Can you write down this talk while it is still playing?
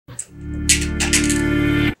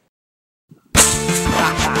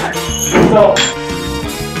go.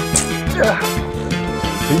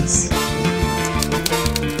 Peace.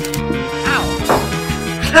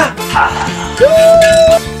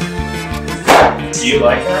 Do you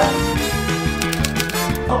like that?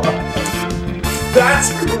 Oh.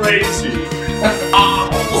 That's crazy. Ow.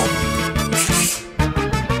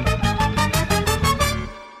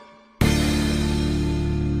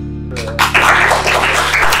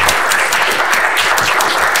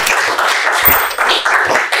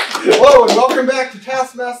 Hello and welcome back to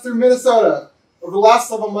Taskmaster, Minnesota. Over the last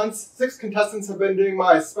several months, 6 contestants have been doing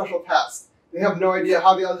my special task. They have no idea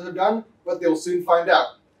how the others are done, but they will soon find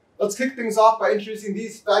out. Let's kick things off by introducing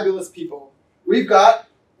these fabulous people. We've got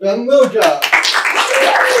Ben Loja,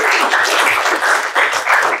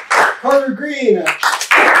 Carter Green,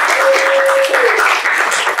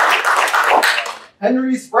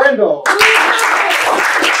 Henry Sprandel,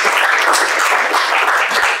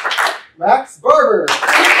 Max Barber,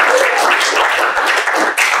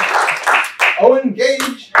 Owen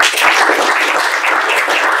Gage,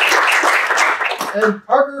 and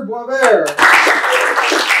Parker Boisvert.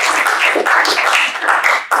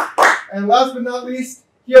 And last but not least,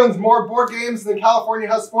 he owns more board games than California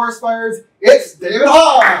has forest fires. It's David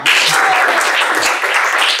Horne.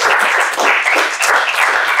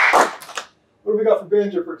 What do we got for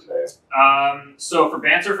banter for today? So for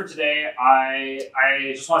banter for today, I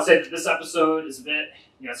just want to say that this episode is a bit,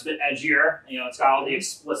 it's a bit edgier. It's got all the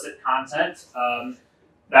explicit content.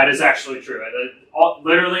 That is actually true.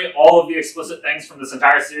 Literally all of the explicit things from this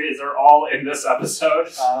entire series are all in this episode.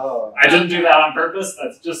 Oh. I didn't do that on purpose.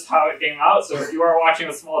 That's just how it came out. So if you are watching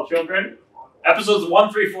with small children, episodes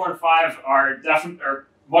 1, 3, 4, and 5 are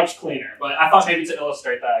much cleaner. But I thought maybe to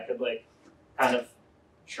illustrate that, I could kind of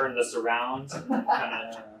turn this around and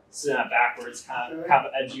kind of sit that backwards, kind of have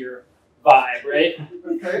an edgier vibe, right?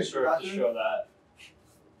 Okay, Show that.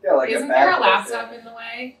 Yeah, like Isn't there a laptop in the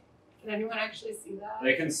way? Can anyone actually see that?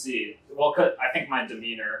 They can see. Well, I think my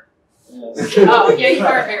demeanor. Oh, yeah, you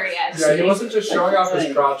are very edgy. Yeah, he wasn't just showing off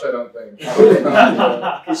his crotch, I don't think.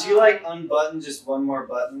 Could you unbutton just one more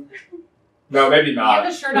button? No, maybe You not.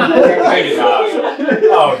 have a shirt on under. Maybe not.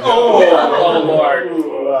 Oh, no. Oh Lord.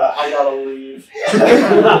 Ooh, I gotta leave.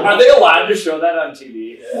 Are they allowed to show that on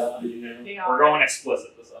TV? They We're are. going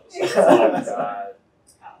explicit this episode. Oh, God.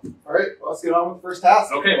 Alright, well, let's get on with the first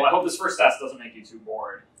task. Okay, well I hope this first task doesn't make you too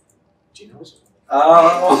bored. Do you know something?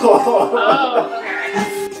 Oh, okay.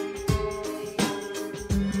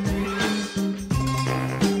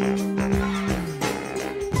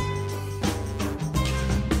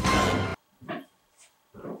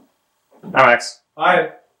 Hi, Max.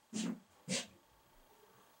 Hi.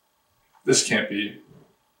 This can't be.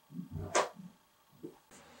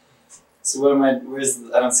 So what am I,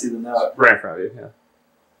 I don't see the note. Right in front of you, yeah.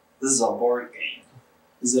 This is a board game.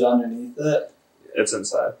 Is it underneath it? It's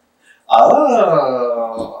inside.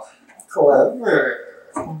 Oh, clever.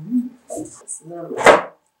 Oh,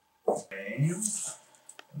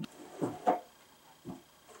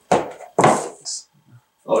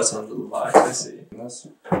 it's under the box, I see.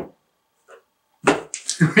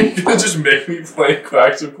 You're gonna just make me play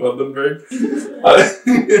Quacks of Quedlinburg?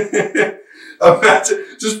 Imagine,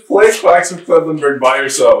 just play Quacks of Quedlinburg by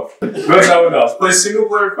yourself. No one else. Play single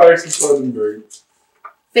player Quacks of Quedlinburg.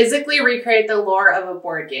 Physically recreate the lore of a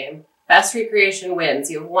board game. Best recreation wins.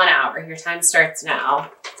 You have 1 hour. Your time starts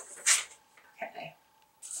now. Okay.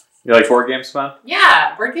 You like board games, man?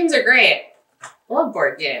 Yeah, board games are great. I love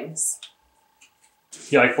board games.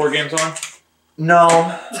 You like board games, Owen? No,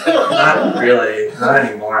 not really. Not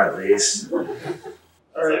anymore, at least.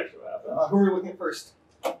 Alright, who are we looking at first?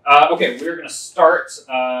 Okay, we're gonna start.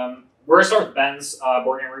 We're gonna start with Ben's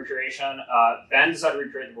board game recreation. Ben decided to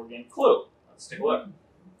recreate the board game Clue. Let's take a look.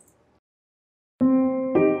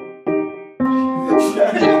 I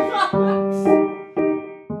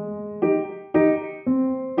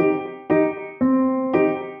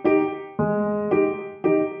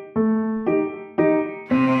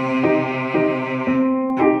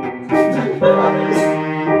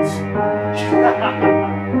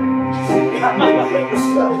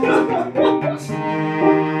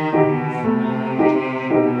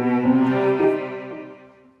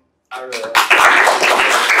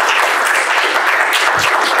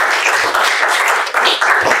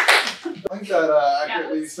think that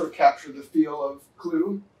accurately sort of captured the feel of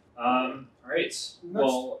Clue. Alright.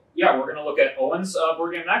 Well, yeah, we're going to look at Owen's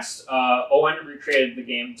board game next. Owen recreated the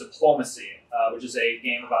game Diplomacy, which is a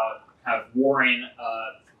game about kind of warring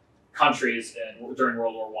countries during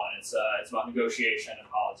World War I. It's about negotiation and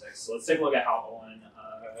politics. So let's take a look at how Owen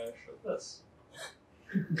showed this.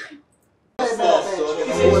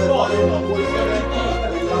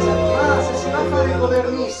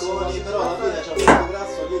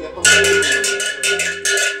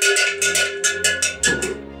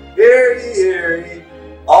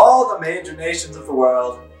 major nations of the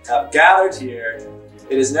world have gathered here,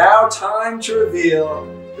 it is now time to reveal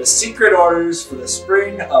the secret orders for the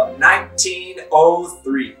spring of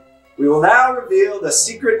 1903. We will now reveal the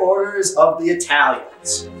secret orders of the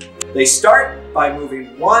Italians. They start by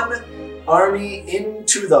moving one army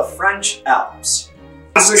into the French Alps.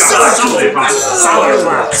 Fuck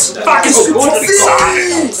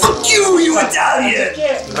you, you Italian!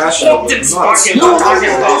 Nationalism.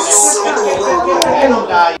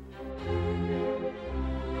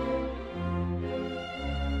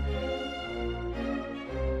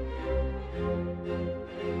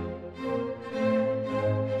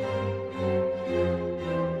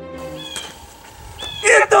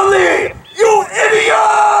 Italy! You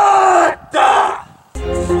idiot!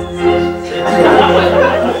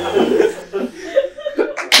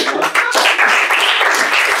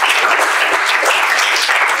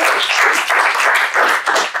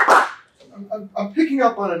 I'm picking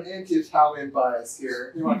up on an anti-Italian bias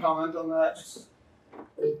here. You want to comment on that?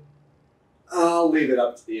 I'll leave it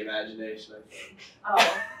up to the imagination, I think.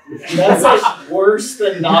 Oh. That's like worse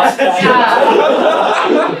than not.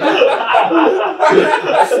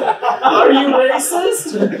 Are you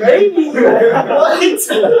racist? Maybe. What?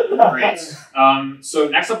 Great. So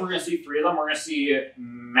next up, we're going to see three of them. We're going to see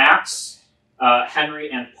Max, Henry,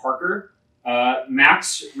 and Parker.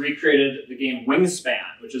 Max recreated the game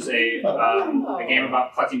Wingspan, which is a game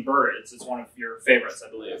about collecting birds. It's one of your favorites, I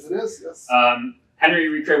believe. Yes, it is, yes. Henry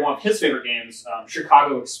recreated one of his favorite games,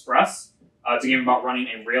 Chicago Express. It's a game about running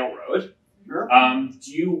a railroad. Sure.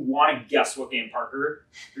 Do you want to guess what game Parker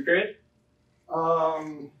recreated?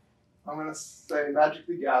 I'm gonna say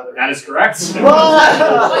Magically Gathered. That is correct.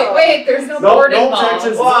 Wait, there's no board involved.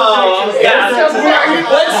 Let's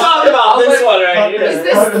Let's talk about this one right here. Is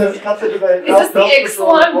this the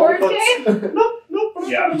Ixalan board game?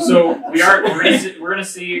 Yeah, so we're gonna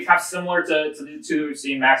see kind of similar to the two we've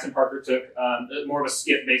seen. Max and Parker took more of a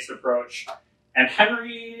skip-based approach, and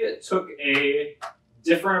Henry took a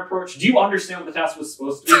different approach. Do you understand what the task was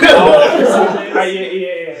supposed to be?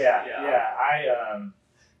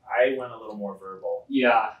 I went a little more verbal.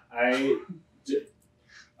 Yeah, I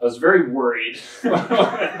was very worried.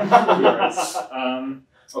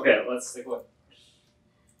 Okay, let's take a look.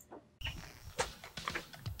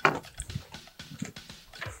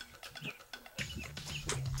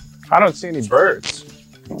 I don't see any birds.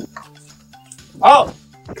 Oh,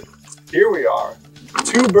 here we are.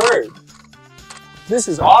 2 birds. This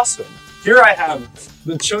is awesome. Here I have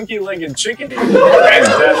the chunky-legged chickadee. And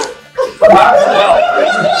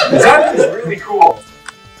that is really cool.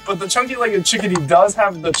 But the chunky-legged chickadee does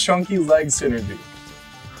have the chunky leg synergy.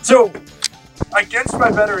 So, against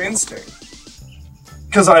my better instinct,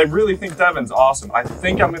 because I really think Devin's awesome, I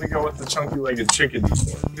think I'm going to go with the chunky-legged chickadee.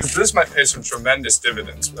 Because this might pay some tremendous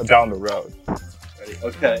dividends down the road. Ready?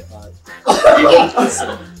 Okay.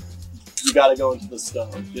 Listen, you got to go into the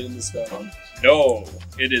stone. Get in the stone. No,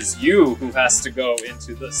 it is you who has to go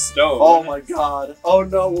into the stone. Oh my god. Oh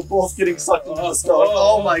no, we're both getting sucked into the stone.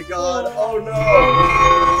 Oh my god. Oh no.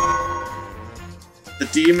 The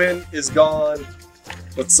demon is gone,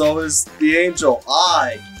 but so is the angel.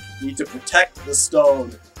 I need to protect the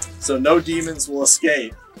stone so no demons will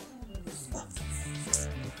escape.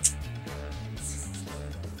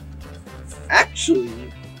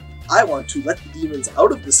 Actually, I want to let the demons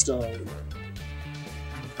out of the stone.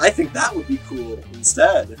 I think that would be cool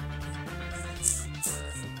instead.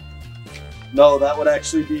 No, that would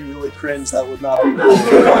actually be really cringe. That would not be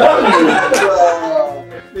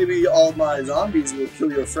cool. Maybe all my zombies will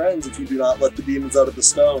kill your friends if you do not let the demons out of the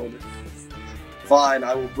stone. Fine,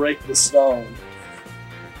 I will break the stone.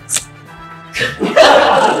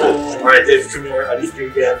 Alright, Dave, come here. I need you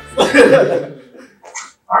again.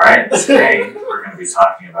 Alright, today we're going to be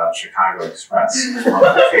talking about Chicago Express, one of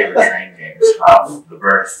my favorite train games, of the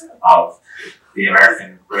birth of the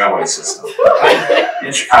American railway system.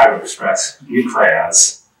 In Chicago Express, you play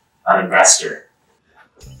as an investor.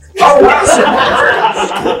 Oh,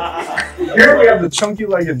 wow! Here we have the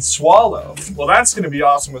chunky-legged swallow. Well, that's going to be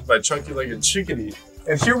awesome with my chunky-legged chickadee.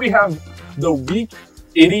 And here we have the weak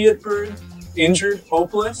idiot bird, injured,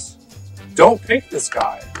 hopeless. Don't pick this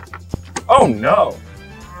guy. Oh no.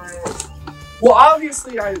 Well,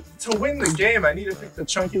 obviously, to win the game, I need to pick the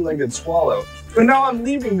chunky-legged swallow. But now I'm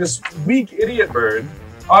leaving this weak idiot bird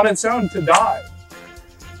on its own to die.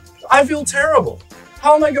 I feel terrible.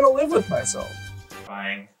 How am I going to live with myself?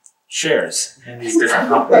 Buying shares in these different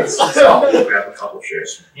companies. So I'll grab a couple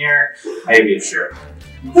shares from here, maybe a share.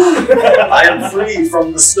 I am free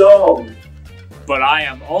from the stone. But I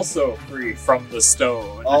am also free from the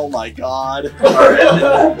stone. Oh my god.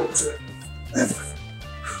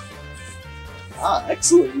 Ah,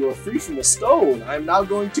 excellent. You are free from the stone. I am now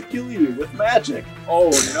going to kill you with magic. Oh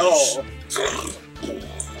no.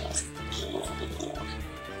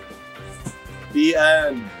 The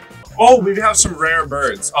end. Oh, we have some rare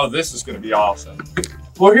birds. Oh, this is going to be awesome.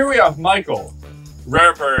 Well, here we have Michael.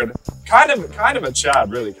 Rare bird. Kind of a Chad,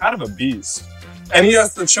 really. Kind of a beast. And he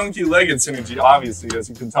has the chunky-legged synergy, obviously, as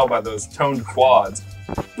you can tell by those toned quads.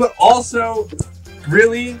 But also,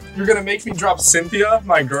 really? You're going to make me drop Cynthia,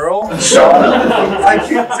 my girl? I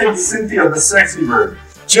can't take Cynthia, the sexy bird.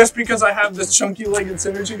 Just because I have this chunky-legged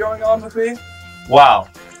synergy going on with me? Wow.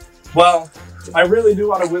 Well, I really do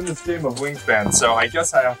want to win this game of Wingspan, so I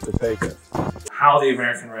guess I have to take it. How the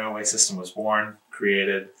American railway system was born,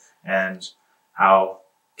 created, and how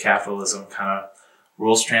capitalism kind of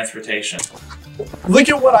rules transportation. Look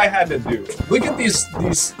at what I had to do. Look at these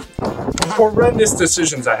horrendous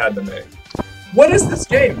decisions I had to make. What is this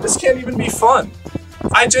game? This can't even be fun.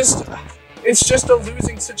 It's just a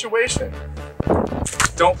losing situation.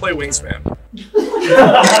 Don't play Wingspan.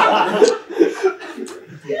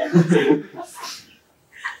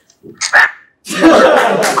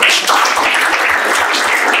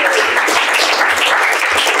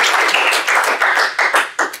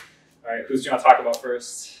 Alright, who's going to talk about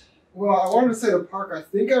first? Well, I wanted to say the park. I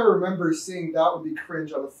think I remember seeing that would be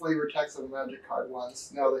cringe on the flavor text of a Magic card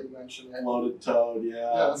once, now that you mention it. Loaded toad,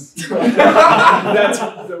 yeah. Yes. That's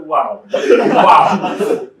wow.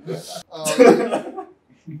 Wow.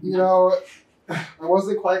 You know, I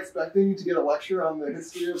wasn't quite expecting to get a lecture on the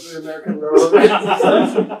history of the American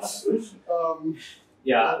Railroad system.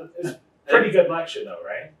 Yeah. Pretty good lecture though,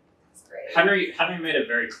 right? Henry made it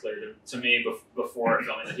very clear to me before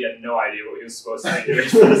filming that he had no idea what he was supposed to be doing.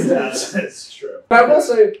 That's true. I will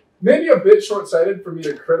say, maybe a bit short-sighted for me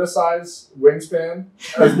to criticize Wingspan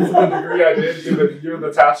as to the degree I did, given you're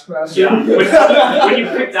the Taskmaster. Yeah. When you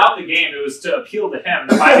picked out the game, it was to appeal to him.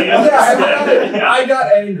 I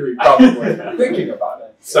got angry, probably, thinking about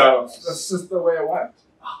it. So that's just the way it went.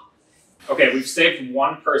 Okay, we've saved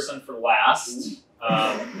one person for last.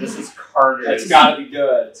 This is Carter's. That's gotta be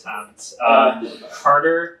good. Attempt.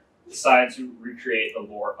 Carter decided to recreate the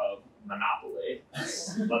lore of Monopoly.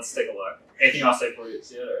 Let's take a look. Anything you want to say before you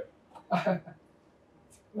see it? Or?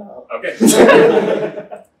 No. Okay.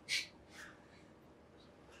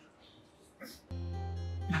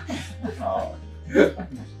 Oh.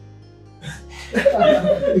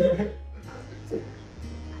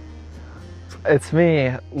 It's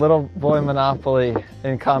me, little boy Monopoly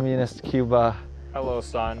in communist Cuba. Hello,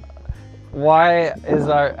 son. Why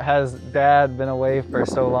has Dad been away for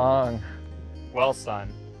so long? Well, son,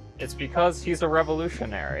 it's because he's a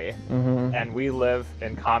revolutionary, and we live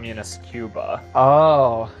in communist Cuba.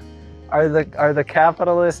 Oh, are the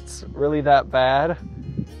capitalists really that bad?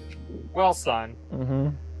 Well, son,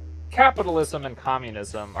 capitalism and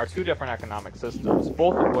communism are two different economic systems,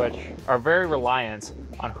 both of which are very reliant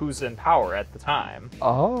on who's in power at the time.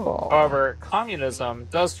 Oh. However, communism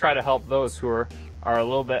does try to help those who are a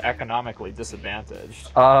little bit economically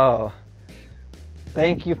disadvantaged. Oh.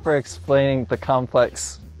 Thank you for explaining the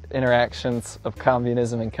complex interactions of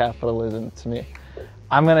communism and capitalism to me.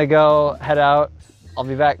 I'm gonna go head out. I'll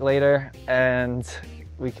be back later and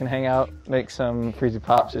we can hang out, make some Freezy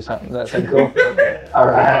Pops or something. Does that sound cool? Okay. All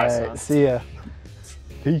right. See ya.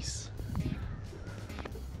 Peace.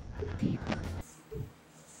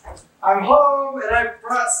 I'm home and I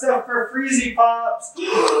brought stuff for Freezy Pops.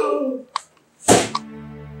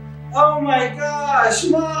 Oh my gosh,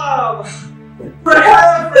 Mom! What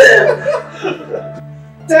happened?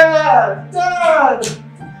 Dad!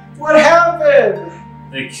 What happened?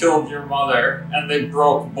 They killed your mother, and they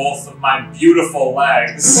broke both of my beautiful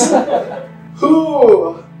legs.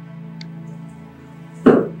 Who?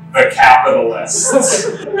 The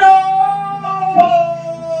capitalists. No!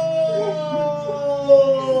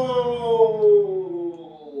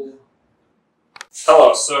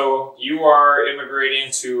 Hello, so you are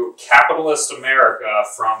immigrating to capitalist America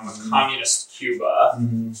from communist Cuba.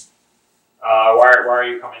 Why are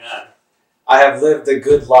you coming in? I have lived a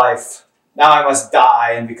good life. Now I must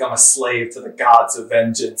die and become a slave to the gods of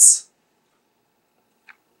vengeance.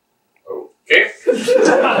 Okay.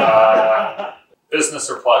 Business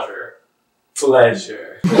or pleasure?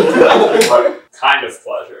 Pleasure. What kind of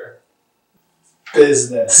pleasure?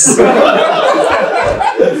 Business. What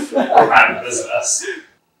kind of business?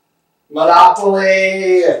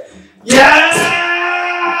 Monopoly! Yeah!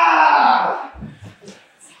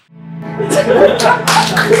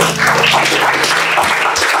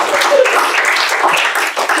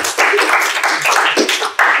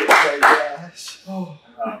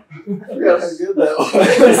 I forgot how good that was.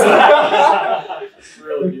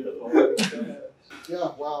 Really beautiful.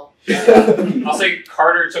 Yeah, wow. I'll say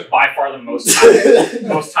Carter took by far the most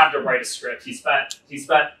time to write a script. He spent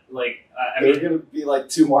like There were gonna be like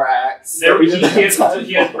 2 more acts. he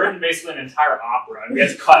had written basically an entire opera, and we had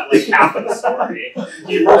to cut like half of the story.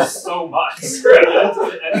 He wrote so much script,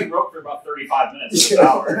 and he wrote for about 35 minutes to an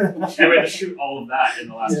hour, and we had to shoot all of that in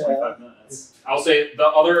the last 25 minutes. I'll say the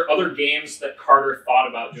other games that Carter thought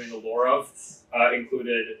about doing the lore of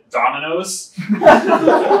included Dominoes,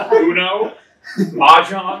 Uno,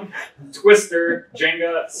 Mahjong, Twister,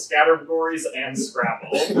 Jenga, Scattergories, and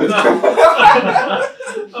Scrabble.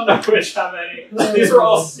 None of which have any. These were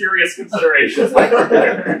all serious considerations.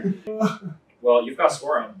 Well, you've got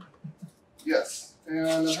Scorum. Yes, and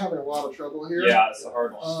I'm having a lot of trouble here. Yeah, it's a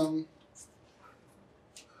hard one.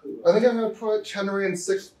 I think I'm going to put Henry in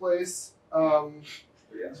 6th place. Hold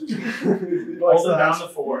it down to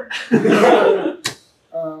 4.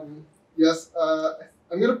 Yes,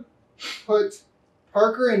 I'm going to put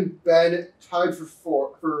Parker and Ben tied for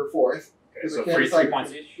 4th. Okay, so 3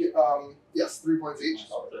 points each? Yes, 3 points each.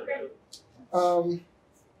 And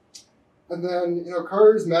then,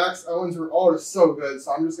 Carter's, Max, Owens were all just so good,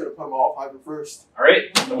 so I'm just going to put them all 5 for 1st. All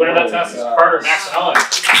right, the winner of that test is Carter, Max, and Owen.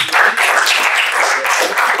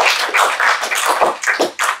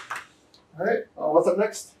 All right, what's up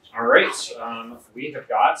next? All right, we have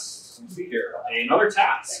got, let's see here, another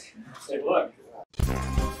task. Let's take a look.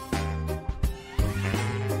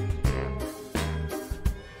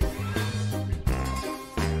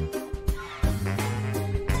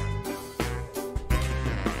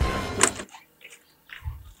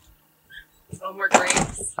 Oh, more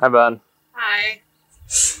grapes. Hi, Ben. Hi.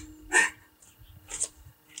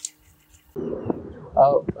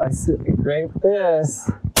 Oh, I see. Grape this.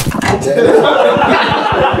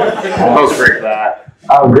 Almost grape that.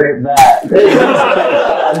 Oh, grape that.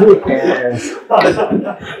 Who cares?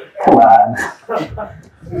 Come on.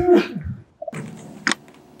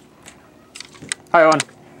 Hi, Owen.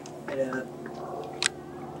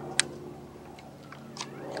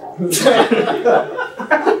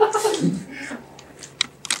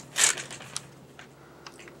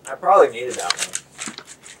 I probably needed that one.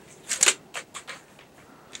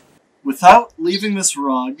 Without leaving this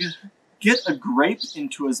rug, get a grape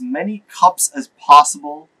into as many cups as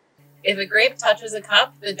possible. If a grape touches a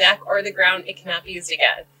cup, the deck, or the ground, it cannot be used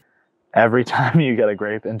again. Every time you get a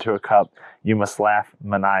grape into a cup, you must laugh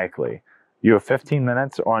maniacally. You have 15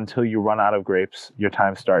 minutes or until you run out of grapes. Your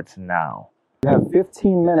time starts now. You have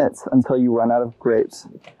 15 minutes until you run out of grapes.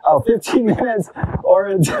 Oh, 15 minutes or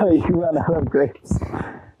until you run out of grapes.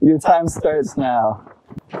 Your time starts now.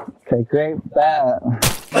 Okay, grape that.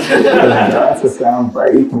 That's a sound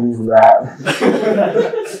bite. You can use that.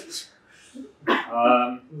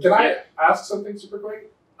 Can I ask something super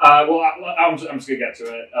quick? Well, I'm just gonna get to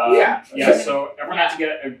it. Yeah. So everyone had to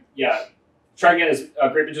get try to get a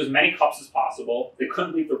grape into as many cups as possible. They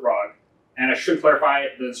couldn't leave the rug. And I should clarify,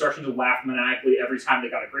 the instruction to laugh maniacally every time they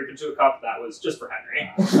got a grape into a cup, that was just for Henry.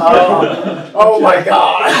 Oh my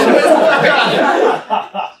god!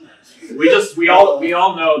 we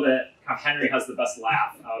all know that Henry has the best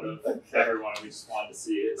laugh out of everyone, and we just wanted to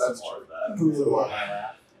see some more of that. More of my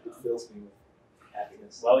laugh. It fills me with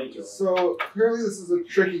happiness. Well, you So clearly this is a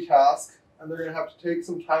tricky task, and they're going to have to take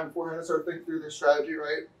some time beforehand to start thinking through their strategy,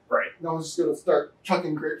 right? Right. No one's just going to start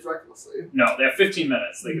chucking grapes recklessly. No, they have 15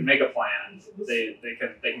 minutes. They can make a plan. They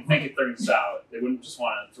can think things out. They wouldn't just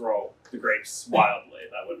want to throw the grapes wildly.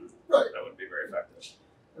 That wouldn't be very effective.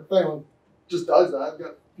 If anyone just does that, I've got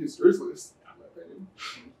a few screws loose, in my opinion.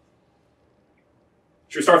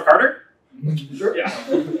 Should we start with Carter? Sure. Yeah.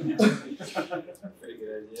 Pretty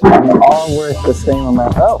good idea. All worth the same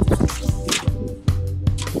amount. Oh.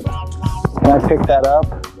 Can I pick that up?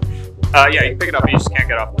 Yeah, you can pick it up. You just can't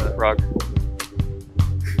get off the rug.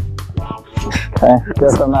 Okay,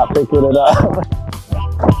 guess I'm not picking it up.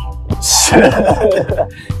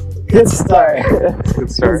 Good start. Good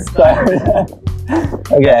start. Good start.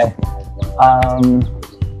 Okay.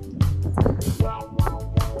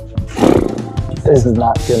 This is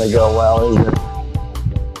not gonna go well, is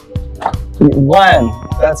it? 1.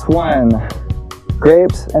 That's 1.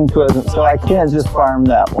 Grapes into a, so I can't just farm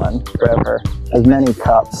that one forever. As many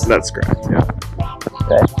cups. That's correct, yeah.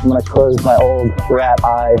 Okay, I'm gonna close my old rat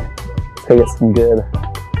eye to get some good.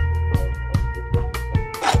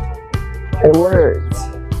 It worked.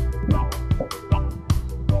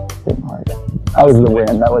 Didn't work. That was the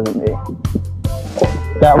wind, that wasn't me.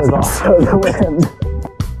 That was also the wind.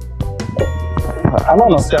 I'm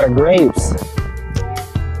almost out of grapes.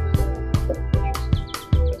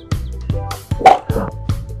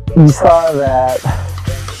 You saw that.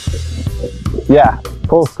 Yeah,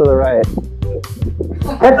 pulls to the right.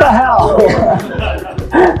 What the hell?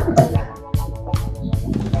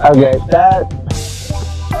 Okay, that.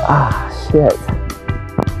 Ah, shit.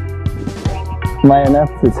 My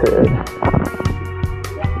ineptitude.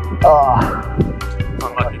 Oh.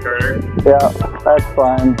 Unlucky Carter. Yeah, that's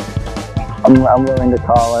fine. I'm willing to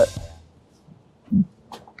call it.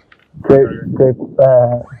 Great.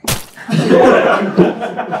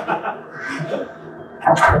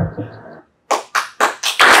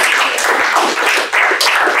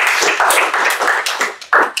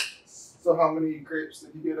 So how many grapes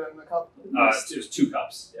did you get in the cup? It was 2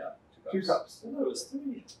 cups. Yeah. 2 cups. I thought it was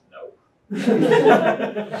 3. No.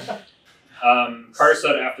 Carter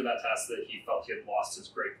said after that test that he felt he had lost his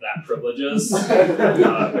grape that privileges,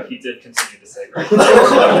 but he did continue to say grape.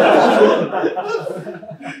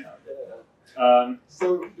 So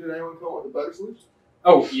did anyone come up with a better solution?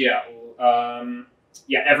 Oh yeah,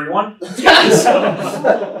 yeah, everyone. So,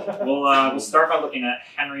 we'll start by looking at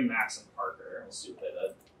Henry, Max, and Parker. We'll see what they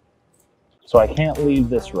did. So I can't leave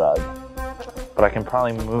this rug, but I can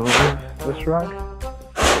probably move this rug.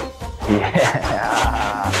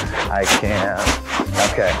 Yeah, I can.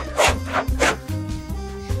 Okay.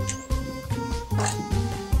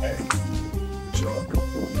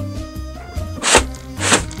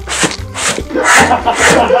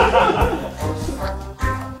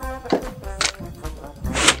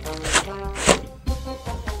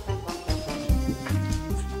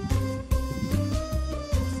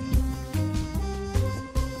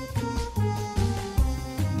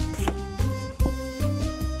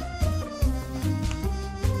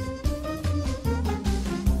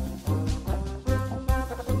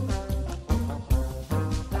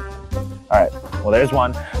 All right, well, there's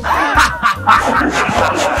one.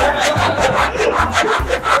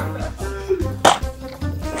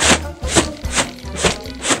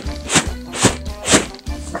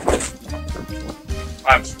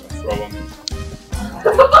 I'm just gonna throw them.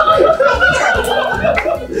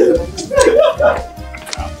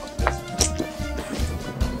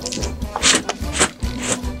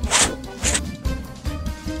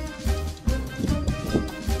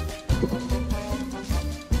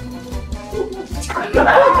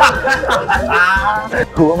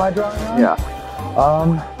 Who am I drawing on? Yeah.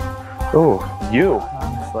 Oh, you,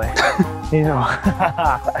 honestly. You. All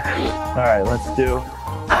right, let's do.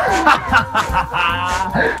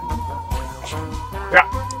 Yeah,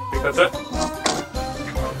 I think that's it.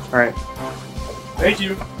 All right. Thank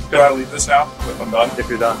you. Can I leave this now if I'm done? If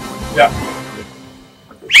you're done. Yeah.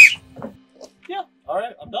 Yeah. All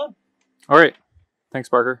right, I'm done. All right. Thanks,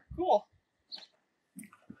 Parker. Cool.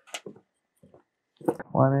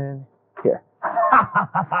 One in here.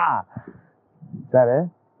 Is that it?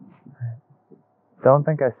 Don't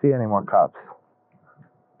think I see any more cups.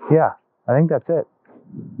 Yeah, I think that's it.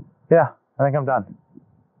 Yeah, I think I'm done.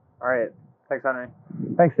 All right. Thanks, Henry.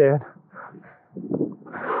 Thanks, David.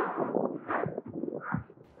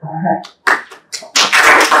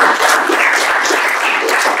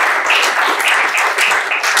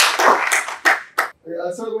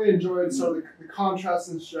 I certainly enjoyed sort of the contrasts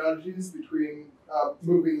and strategies between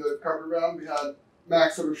moving the carpet around. We had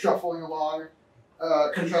Max sort of shuffling along,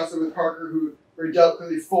 contrasted with Parker, who very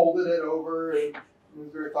delicately folded it over and was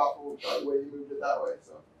very thoughtful about the way he moved it that way.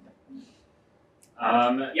 So.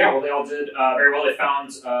 Yeah, well, they all did very well. They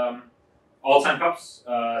found all 10 cups,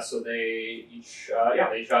 so they each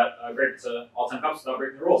got grape to all 10 cups without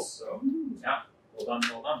breaking the rules. So, yeah, well done,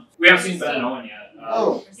 well done. We haven't seen Ben and Owen yet.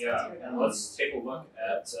 Yeah, let's take a look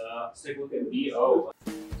at BO.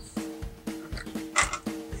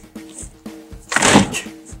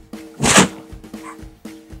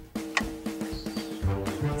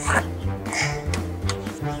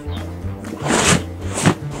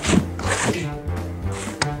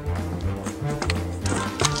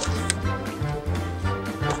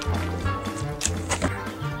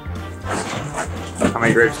 How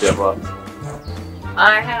many grapes do you have left?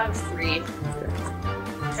 I have 3.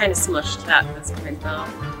 Kind of smushed that at this point, though.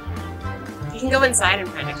 You can go inside and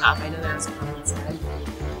find a cup. I know there was a cup inside.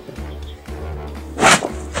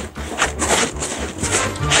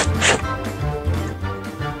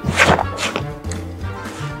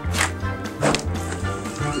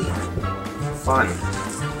 Fun.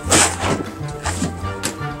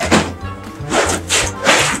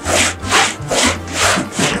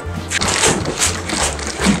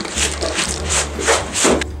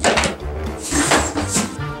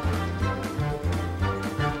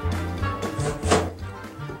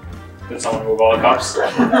 Did someone move all the cups?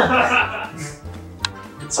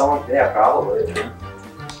 Did someone? Yeah, probably.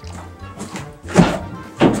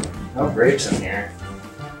 No grapes in here.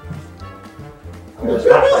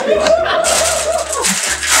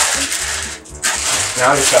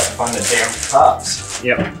 Now I just have to find the damn cups.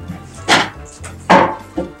 Yep.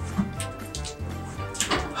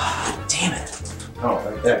 Damn it. Oh,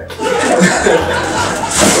 right there.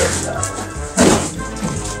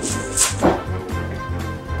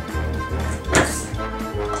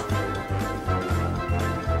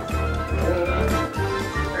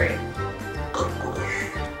 Great.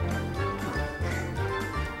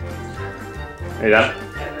 Are you done?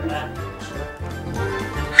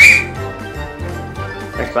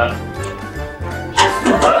 Thanks, Ben.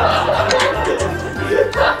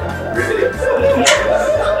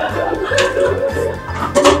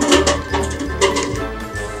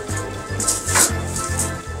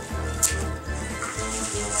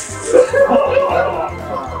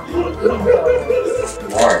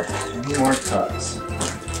 Lord, any more cups?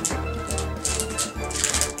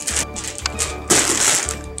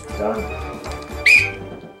 Done.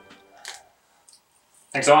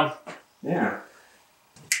 Thanks, Owen. Yeah.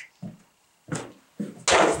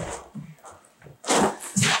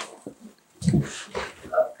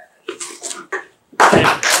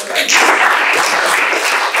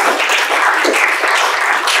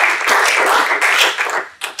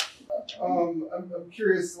 I'm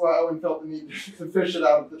curious why Owen felt the need to fish it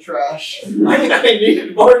out of the trash. I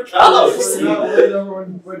needed more cups.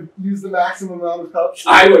 Everyone would use the maximum amount of cups.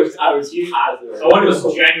 I was positive. Owen was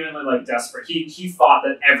genuinely like desperate. He thought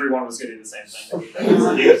that everyone was going to do the same thing. He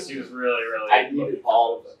was really. I needed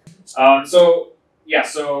all of it. So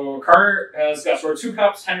Carter has got scored 2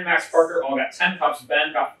 cups. Henry, Max, Parker all got 10 cups.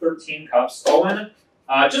 Ben got 13 cups. Owen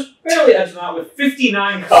just barely edged them out with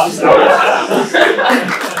 59 cups.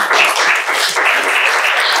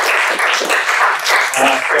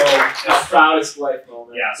 Proudest life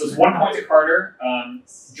moment. Yeah, so it's 1 point to Carter.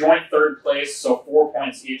 Joint third place, so 4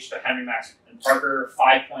 points each to Henry, Max, and Parker.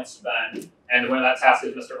 5 points to Ben. And the winner of that task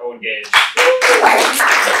is Mr. Owen Gage.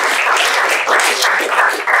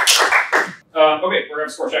 Okay, we're going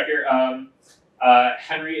to score check here.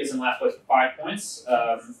 Henry is in last place with 5 points.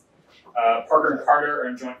 Parker and Carter are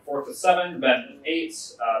in joint 4th with 7. Ben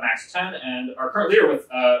 8. Max 10. And our current leader with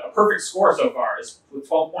a perfect score so far is with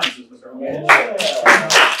 12 points is Mr. Owen Gage.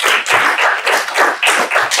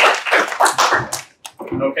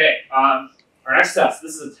 Okay, our next test.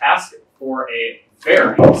 This is a task for a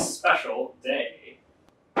very special day.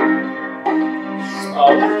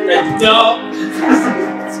 Oh, no!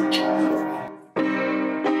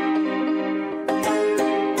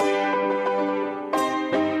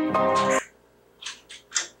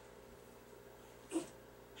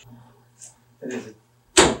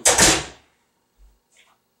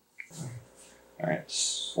 Alright,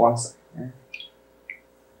 1 second.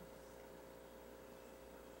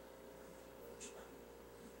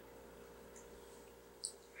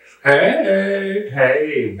 Hey.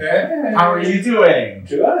 Hey. How are you doing?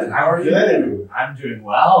 Good. How are you? I'm doing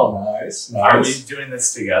well. Nice. Are we doing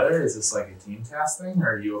this together? Is this like a team task thing,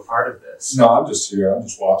 or are you a part of this? No, I'm just here. I'm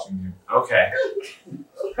just watching you. Okay.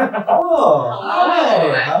 Oh,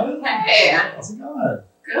 hi. Hey. How's it going?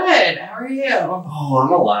 Good. How are you? Oh,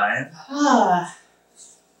 I'm alive.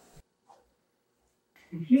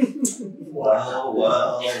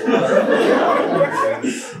 Well.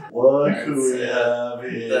 What could we have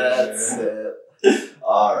here? That's it.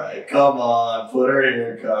 Alright, come on. Put her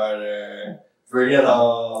here, Carter. Bring it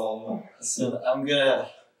home. Listen, I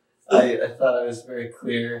thought I was very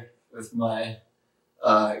clear with my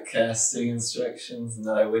casting instructions and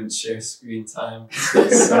that I wouldn't share screen time. So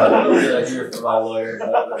I'm going to hear from my lawyer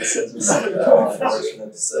about that.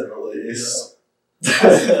 Unfortunate to say the least.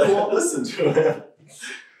 You won't listen to him.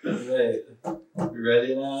 Right. You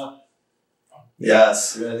ready now?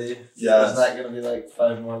 Yes. You ready? Yes. There's not going to be like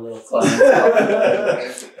 5 more little clowns.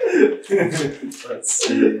 Let's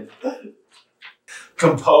see.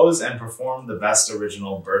 Compose and perform the best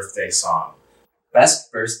original birthday song.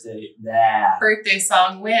 Best birthday. Nah. Birthday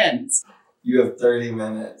song wins. You have 30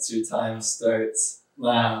 minutes. Your time starts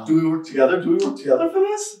now. Do we work together? For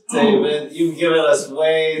this? David, you've given us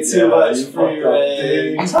way too much free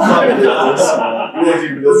reign. You won't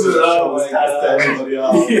even listen to this test to anybody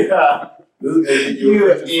else. Yeah. This is gonna get you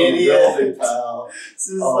idiot. Building, pal. This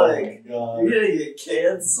is like, God. you're gonna get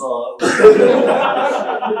canceled.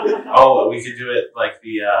 Oh, we could do it like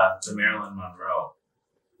the Marilyn Monroe.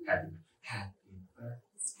 Happy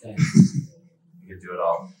birthday. We could do it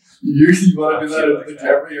all. You want to do that at the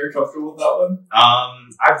camera? You're comfortable with that one?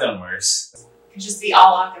 I've done worse. Could just be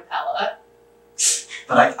all a cappella.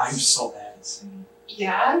 But I'm so bad at singing.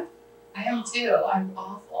 Yeah, I am too. I'm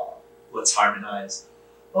awful. Let's harmonize.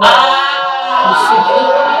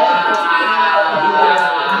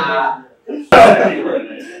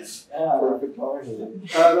 Perfect party.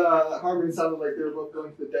 Harmony sounded like they were both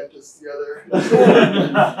going to the dentist together.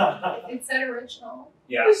 It said original.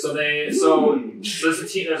 Yeah, so there's a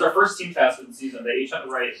team. There's our first team task of the season. They each have to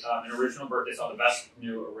write an original birthday song, the best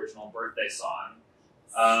new original birthday song.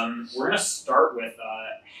 We're gonna start with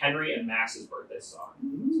Henry and Max's birthday song.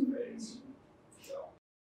 Great. So.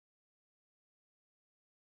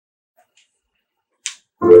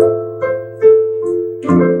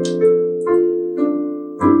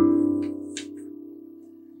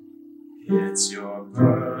 It's your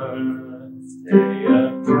birthday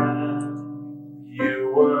again.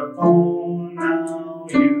 You were born, now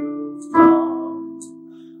you've come.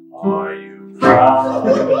 Are you proud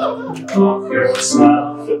of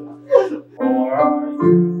yourself? Or are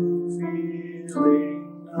you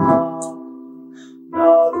feeling numb?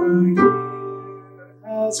 Another year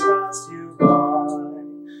has passed you by.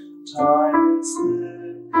 Time is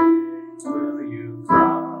slipping, will you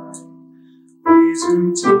cry? These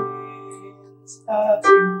routines that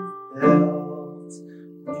you built,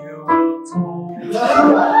 you will totally.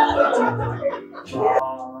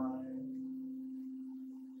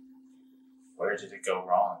 Where did it go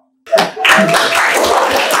wrong?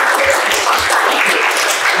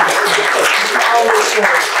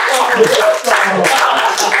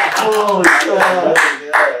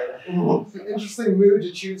 Interesting mood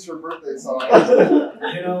to choose for birthday song.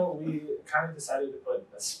 You know, we kind of decided to put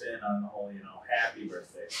a spin on the whole, happy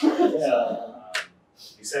birthday song. Yeah.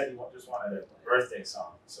 He said he just wanted a birthday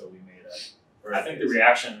song, so we made a birthday I think the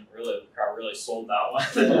reaction the crowd really sold that one.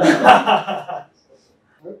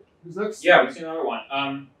 Who's next? Yeah, we've seen another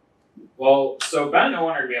one. Well, so Ben and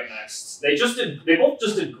Owen are gonna be up next. They both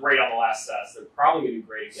just did great on the last test. They're probably gonna do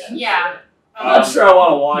great again. Yeah. I'm not sure I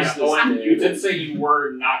want to watch this. Owen, you did say you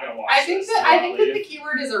were not gonna watch I think this. that the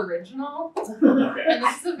keyword is original. Okay. And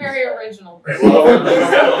this is a very original birthday. Go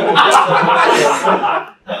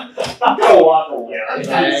on. Yeah.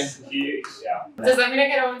 Okay. Yeah. Does that mean I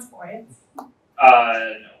get Owen's points? No.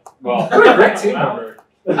 Well, Great team member.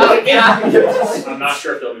 Oh, yeah. I'm not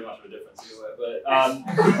sure if there'll be much of a difference either way, but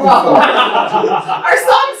Our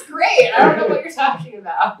song's great. I don't know what you're talking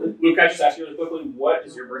about. Luke, I just asked you really quickly, what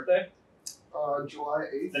is your birthday? July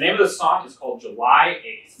 8th. The name of the song is called July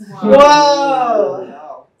 8th. Whoa!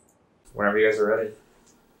 Wow. Whenever you guys are ready.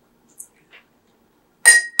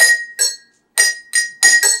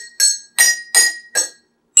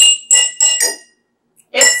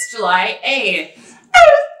 It's July 8th.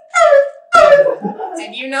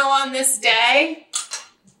 Did you know on this day,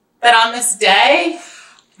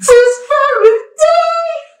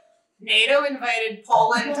 NATO invited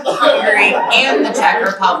Poland, Hungary, and the Czech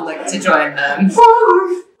Republic to join them.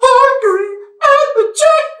 Poland, Hungary, and the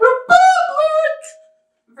Czech Republic!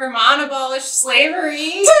 Vermont abolished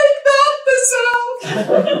slavery. Take that, the South!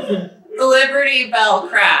 The Liberty Bell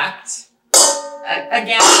cracked.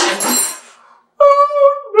 Again. Oh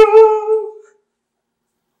no!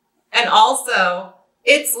 And also,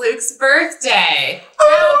 it's Luke's birthday.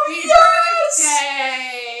 Oh, Happy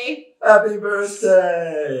birthday! Happy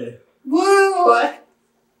birthday! Woo!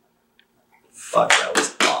 Fuck, that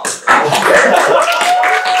was awesome.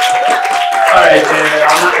 Alright, David,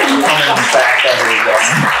 I'm not coming back ever again.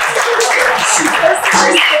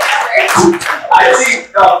 I think,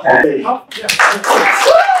 okay.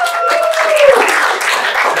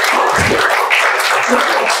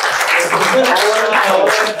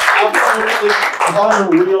 On a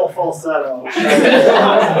real falsetto.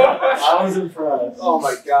 I was impressed. Oh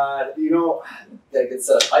my god. Got a good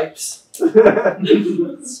set of pipes.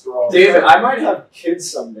 Strong. David, I might have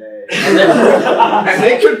kids someday. And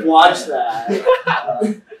they could watch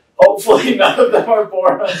that. Hopefully none of them are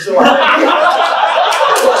born on July.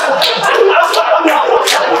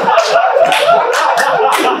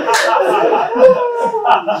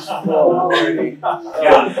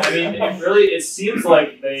 Yeah, I mean, it seems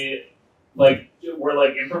like they, were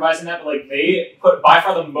improvising that, but they put by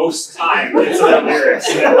far the most time into their lyrics.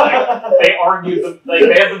 And, they argued, they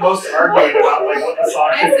had the most arguing about what the song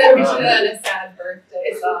I said we should have done a sad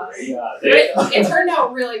birthday song. Yeah, But it turned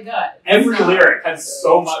out really good. every lyric had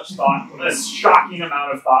so much thought, a shocking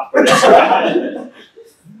amount of thought. I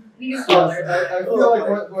feel like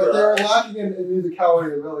what they were lacking in musicality,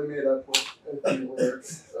 they really made up with in the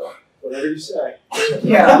lyrics. So. Whatever you say.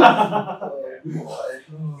 Yeah.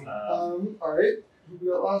 All right. We've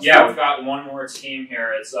got one more team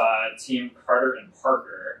here. It's Team Carter and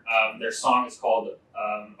Parker. Their song is called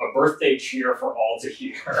 "A Birthday Cheer for All to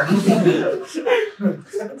Hear."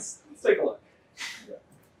 Let's take a look.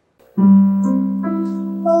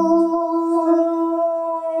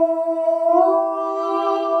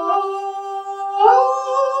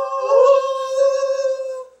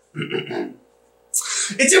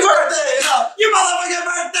 It's your birthday! Your motherfucking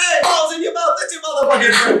birthday! Balls in your mouth, it's your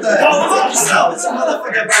motherfucking birthday! Go fuck yourself, it's your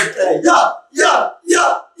motherfucking birthday! Yeah,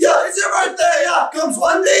 it's your birthday! Yeah, comes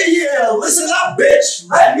one day a year. Listen up, bitch!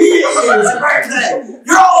 Let me in! It's your birthday!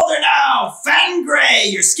 You're older now, fat and gray,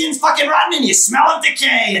 your skin's fucking rotten and you smell of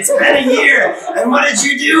decay. It's been a year, and what did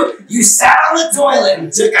you do? You sat on the toilet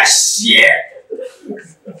and took a shit!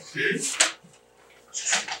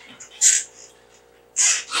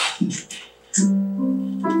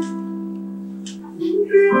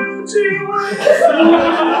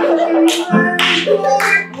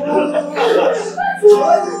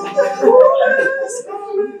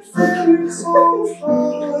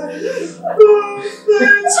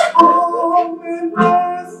 Birthdays come and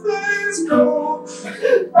birthdays go.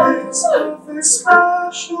 It's nothing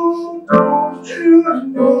special, don't you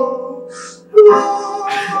know?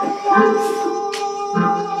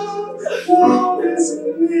 Love is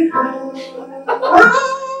in the air.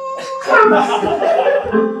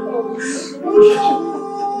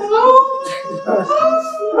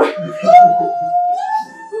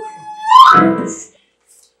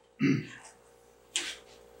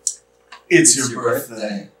 It's your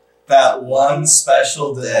birthday. That one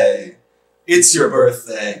special day. It's your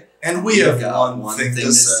birthday. And we have one thing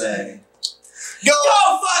to say. Go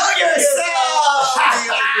fuck yourself!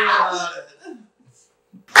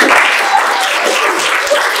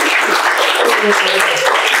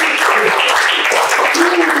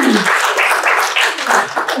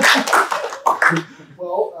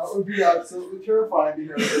 Well, that would be absolutely terrifying to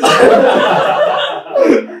hear.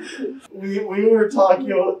 We were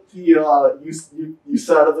talking about the you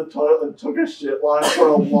sat at the toilet and took a shit line for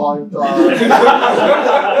a long time.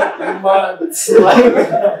 Months.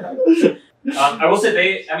 I will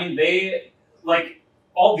say they like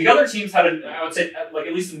all the other teams had I would say like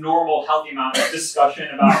at least a normal healthy amount of discussion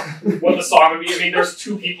about what the song would be. I mean, there's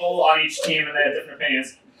two people on each team and they had different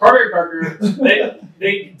opinions. Carter and Parker,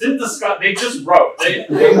 they didn't discuss. They just wrote. They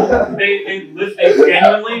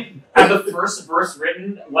genuinely had the first verse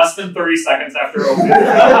written less than 30 seconds after opening.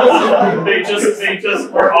 they just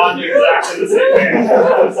were on exactly the same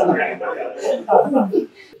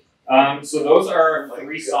page. So those are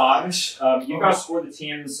 3 songs. You guys score the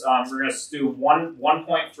teams. We're gonna do 1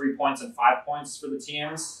 point, 3 points, and 5 points for the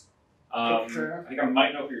teams. I think I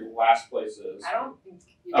might know who your last place is. I don't think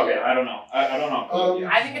you Okay, do. I don't know. I don't know.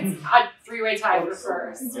 I think it's a 3-way tie for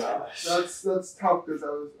first. Yeah, that's tough because I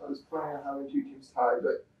was planning on having 2 teams tied,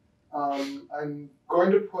 but I'm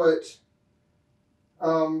going to put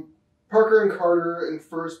Parker and Carter in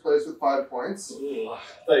first place with 5 points. I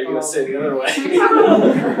thought you were going to say the other way.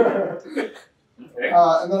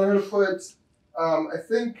 And then I'm going to put, I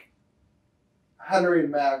think, Henry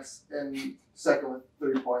and Max in second with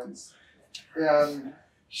 3 points. And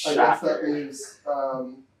I guess that leaves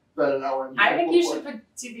Ben and Owen. I think you should put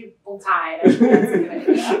 2 people tied. I think that's a good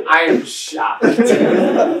idea. I am shocked. We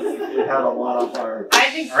had a lot of heart. I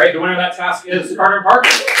think. All right, the winner of that task is Carter and Parker.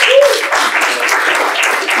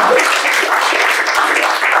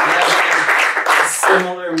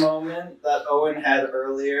 Similar moment that Owen had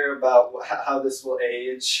earlier about how this will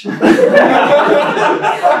age.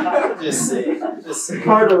 Just see.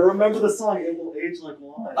 Carter, remember the song, It Will Age Like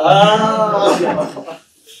Wine. Oh.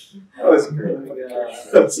 That was great.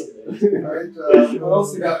 Alright, what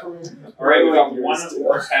else you got for me? Alright, we got one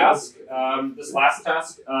more task. This last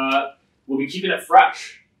task, we'll be keeping it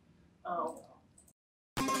fresh. Oh.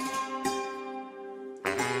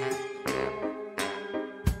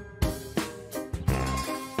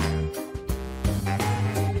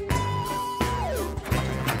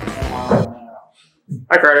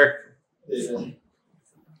 Hi, Carter.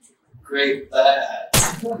 Great that.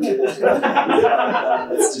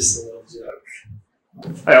 It's just a little joke.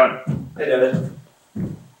 Hi, Owen. Hey, David.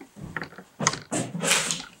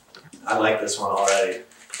 I like this one already.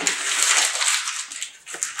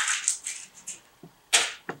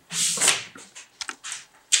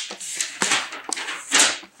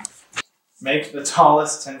 Make the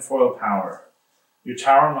tallest tinfoil tower. Your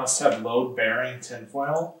tower must have load-bearing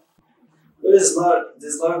tinfoil. What is load?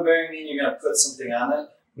 Does load bearing mean you're going to put something on it?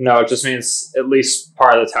 No, it just means at least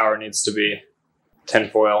part of the tower needs to be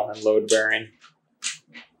tinfoil and load bearing.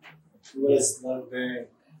 What is load bearing?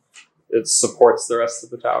 It supports the rest of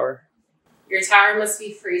the tower. Your tower must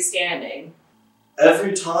be freestanding.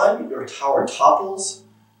 Every time your tower topples,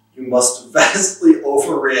 you must vastly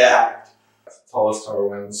overreact. Tallest tower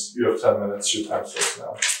wins. You have 10 minutes. Your time starts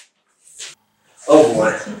now. Oh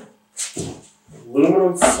boy.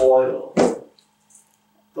 Aluminum foil.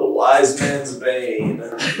 The wise man's bane.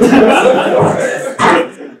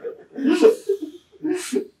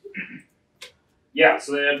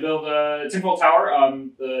 so they had to build a tinfoil tower.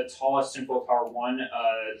 The tallest tinfoil tower won.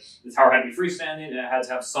 The tower had to be freestanding, and it had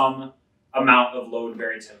to have some amount of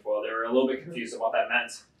load-bearing tinfoil. They were a little bit confused about what that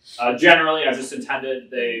meant. Generally, as it's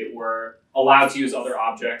intended, they were allowed to use other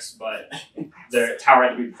objects, but the tower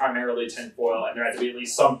had to be primarily tinfoil, and there had to be at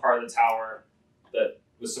least some part of the tower that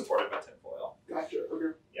was supported by tinfoil. Gotcha.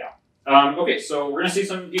 Okay. Yeah. Okay, so we're gonna see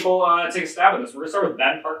some people take a stab at this. We're gonna start with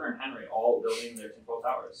Ben, Parker, and Henry, all building their tinfoil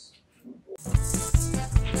towers.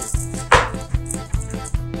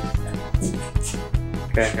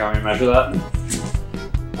 Okay, you want me to measure that?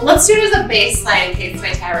 Let's do it as a baseline in case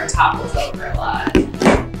my tower topples over a lot.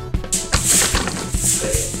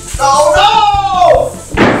 Oh no!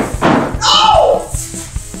 No!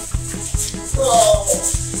 Oh.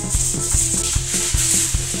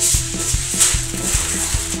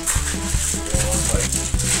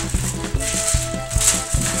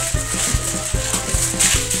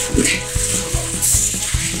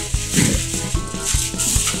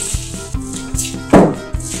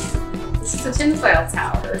 This is a tinfoil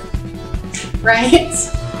tower, right?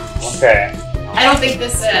 Okay. I don't think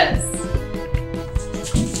this is.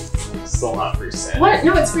 Still not freestanding. What?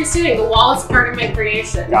 No, it's freestanding. The wall is part of my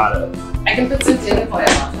creation. Got it. I can put some tinfoil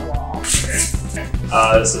on the wall. Okay.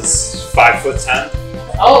 This is 5'10".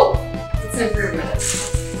 Oh, it's an improvement.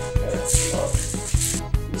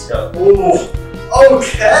 Let's go. Ooh.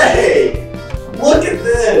 Okay. Look at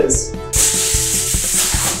this.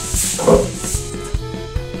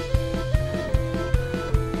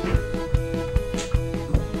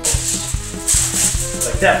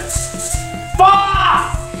 Like that. Fuck!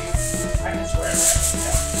 I can swear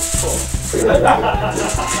that.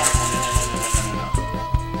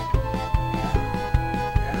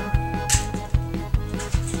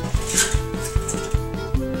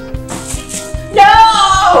 Yeah.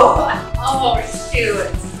 Cool. No! Oh, shoot.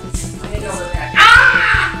 I didn't overreact. Ah!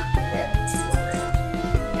 Okay.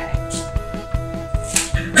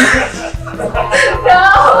 No!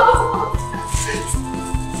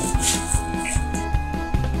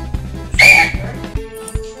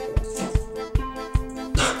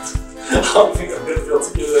 I don't think I'm gonna be able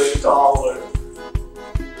to get it any taller.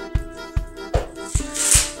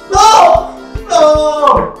 No! No!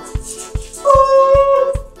 Oh!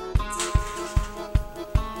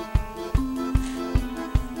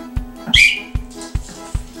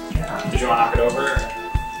 Did you want to knock it over?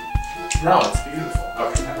 No, it's beautiful.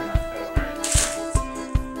 Okay, never mind.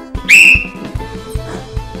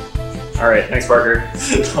 All right, thanks, Parker.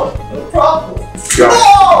 No problem. Go.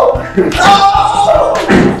 No! No!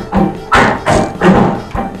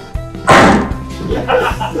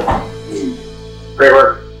 Great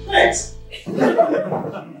work. Thanks.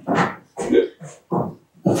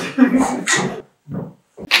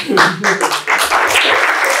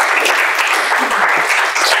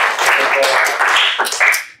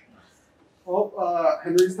 Well,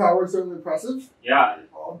 Henry's tower is certainly impressive. Yeah.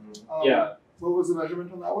 Yeah. What was the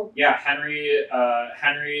measurement on that one? Yeah,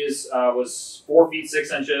 Henry's was 4 feet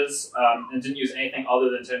 6 inches and didn't use anything other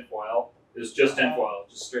than tinfoil. It was just tinfoil,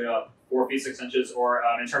 just straight up 4 feet 6 inches. Or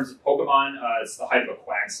in terms of Pokemon, it's the height of a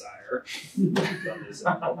Quagsire.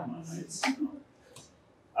 Pokemon heights.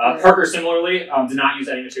 Parker similarly did not use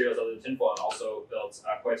any materials other than tinfoil and also built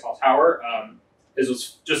quite a tall tower. His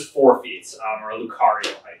was just 4 feet, or a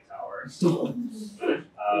Lucario height tower.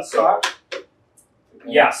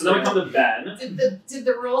 Yeah, so then we come to Ben. Did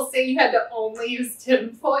the rules say you had to only use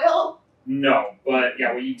tinfoil? No, but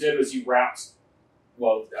yeah, what you did was you wrapped.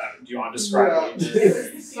 Well, do you want to describe what you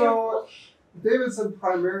did? So, David said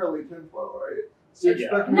primarily tinfoil, right? So you're Yeah.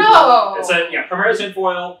 expecting No! It said, yeah, primarily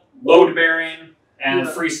tinfoil, load bearing, and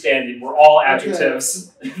freestanding were all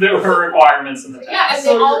adjectives that were requirements in the text. Yeah, and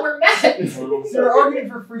they all were met. So your argument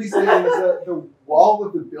for freestanding is that the wall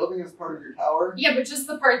of the building is part of your tower? Yeah, but just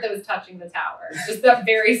the part that was touching the tower. Just that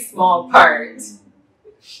very small part.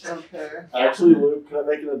 Okay. Actually, Luke, can I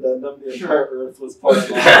make an addendum? The entire Earth was part of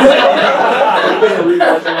Sure. I'm going to read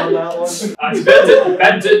on that one.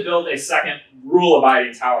 Ben did build a second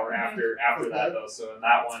rule-abiding tower after that, though. So in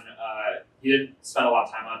that one, he didn't spend a lot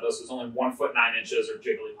of time on it, though. So it was only 1 foot 9 inches, or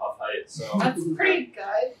Jigglypuff height. So That's pretty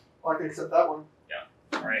good. Well, I can accept that one.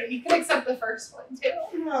 all right. You can accept the first one, too.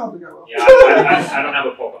 No, I don't think I will. Yeah, I don't have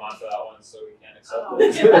a Pokemon for that one, so we can't accept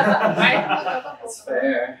it. That's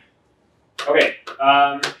fair. Okay.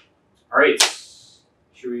 All right.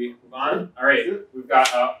 Should we move on? All right. We've got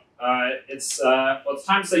it's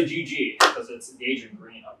time to say GG because it's Gage and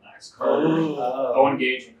Green up next. Owen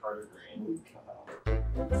Gage and Carter Green.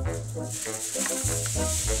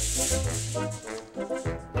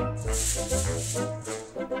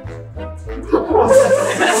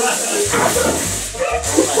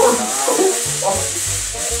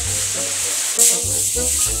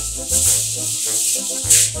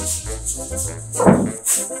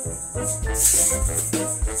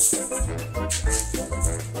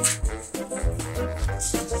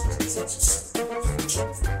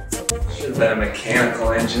 been a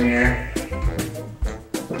mechanical engineer.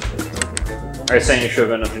 Are you saying you should have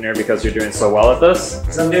been an engineer because you're doing so well at this?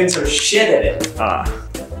 Because I'm doing so shit at it. Ah.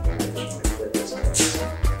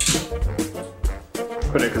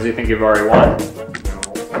 Quit it because you think you've already won?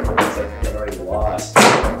 I've already lost.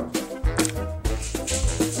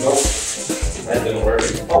 Nope. That didn't work.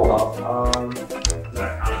 Oh well. Does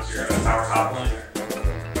that count as your power toppling?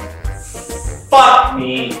 Fuck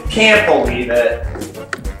me. Can't believe it.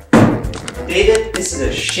 David, this is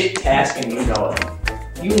a shit task and you know it.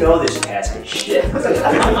 You know this task is shit. I'll give you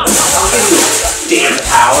damn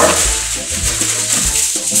power.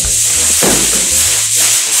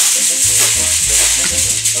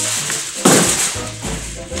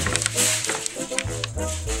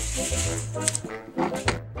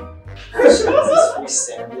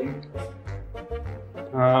 Freestanding.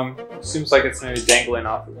 Seems like it's maybe dangling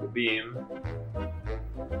off of the beam.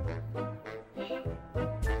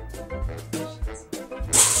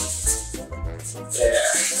 There.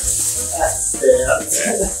 That's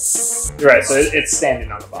there. You're right, so it's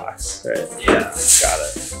standing on the box, right? Yeah. Got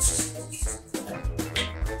it.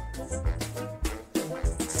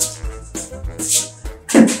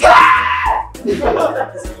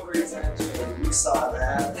 You saw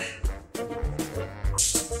that.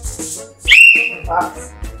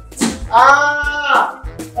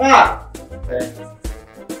 Okay.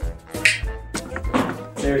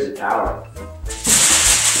 There's a tower.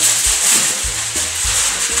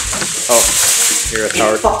 Oh, you're a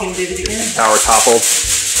tower. Fucking did it again. Tower toppled.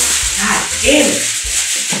 God damn it!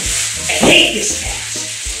 I hate this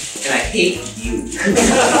task, and I hate you.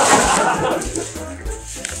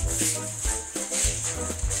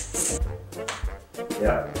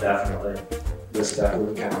 Yeah, definitely. This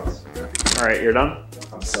definitely counts. All right, you're done.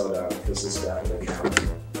 I'm so down. This is definitely counts.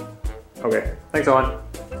 Okay, thanks, Owen.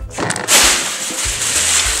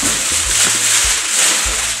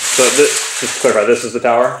 So this, just to clarify, this is the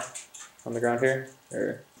tower on the ground here?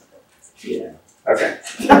 Or? Yeah. Okay.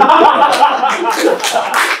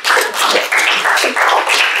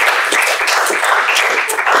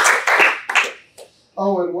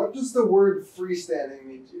 Owen, what does the word freestanding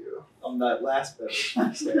mean to you? On that last bit.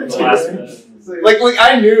 The last bit. Like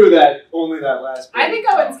I knew that only that last bit. I think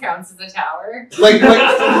Owens counts as a tower. Going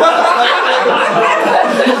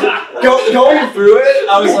through it,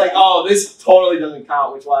 I was like, oh, this totally doesn't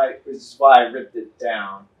count, which is why I ripped it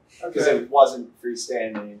down. Because it wasn't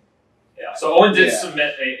freestanding. Yeah. So Owen did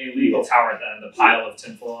submit a legal tower then, the pile of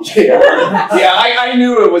tinfoil. Yeah, I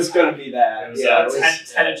knew it was going to be that. It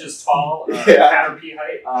was 10 inches tall, Caterpie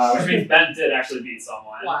height, which means Ben did actually beat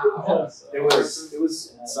someone. Wow. So. It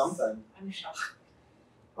was something. I'm shocked.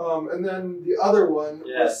 And then the other one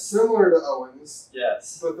Yes. was similar to Owen's,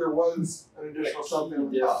 Yes. but there was an additional something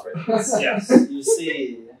on the top. Yes. You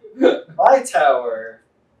see, my tower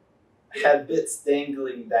had bits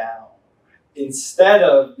dangling down instead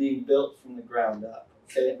of being built from the ground up.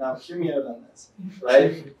 Okay, now hear me out on this,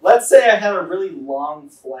 right? Let's say I had a really long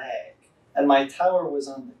flag and my tower was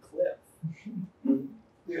on the cliff.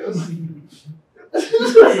 Yes. No. What's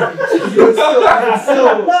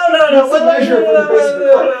the measure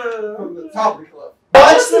from the top of the cliff?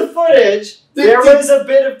 Watch the footage. There was a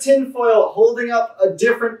bit of tinfoil holding up a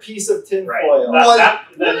different piece of tinfoil. Right.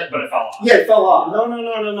 But it fell off. Yeah, it fell off. No.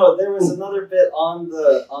 There was another bit on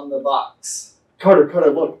the box. Carter,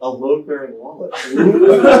 look, a load-bearing wallet.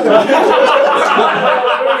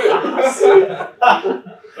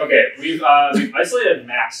 Okay, we've isolated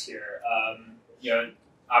Max here.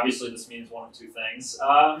 Obviously this means one of two things.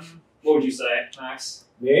 What would you say, Max?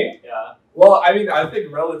 Me? Yeah. Well, I mean, I think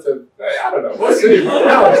relative. I don't know. We'll see.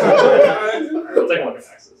 We'll take a look at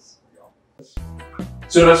Max's.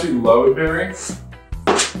 So it has to be load bearing.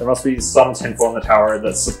 There must be some tinfoil in the tower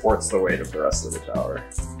that supports the weight of the rest of the tower.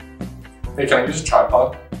 Hey, can I use a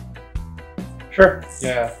tripod? Sure.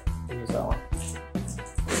 Yeah. We'll use that one.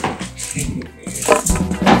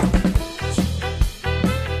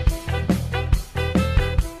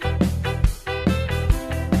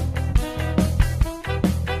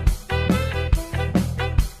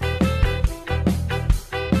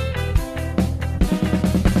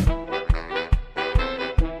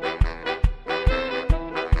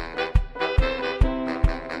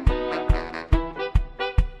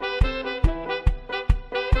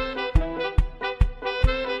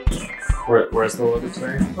 Where's the load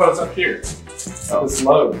bearing? Oh, it's up here. Oh. It's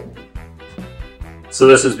low. So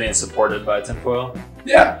this is being supported by tinfoil?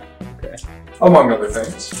 Yeah. Okay. Among other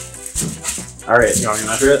things. Alright, you want me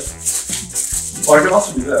to measure it? Well, I can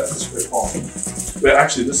also do this. It's pretty cool. But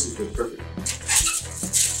actually, this is good, perfect.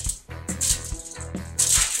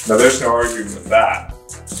 Now, there's no arguing with that.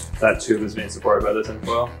 That tube is being supported by the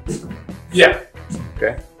tinfoil. Yeah.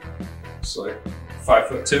 Okay. It's like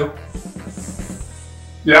 5'2".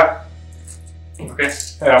 Yeah. Okay.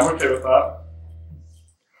 Yeah, I'm okay with that.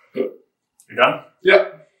 You done?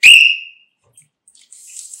 Yep.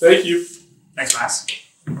 Thank you. Thanks, Max.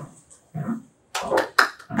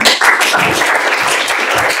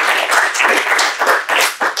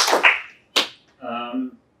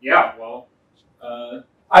 Yeah, well,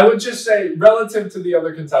 I would just say, relative to the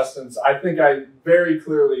other contestants, I think I very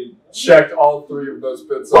clearly checked all 3 of those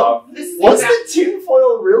bits off. Was the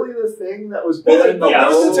tinfoil really the thing that was built in the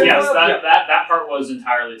yes, that part was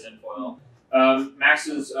entirely tinfoil.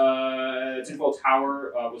 Max's tinfoil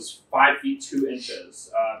tower was 5 feet 2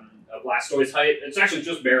 inches. Blastoise height, it's actually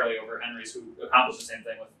just barely over Henry's, who accomplished the same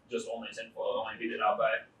thing with just only tinfoil, only beat it out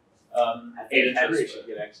by 8 inches. Henry should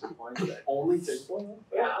get extra points for that. Only tinfoil?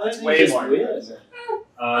 Yeah, that's way more.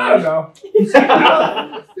 I don't know.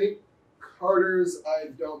 I think Carter's, I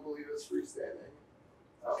don't believe is freestanding.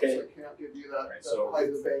 Okay. So I can't give you that, so height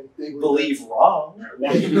of the bank thing. Believe wrong.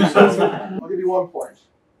 I'll give you 1 point.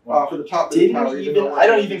 For the top of the tower. I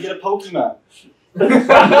don't even get a Pokemon.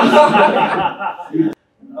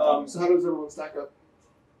 So how does everyone stack up?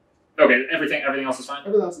 Okay, everything else is fine?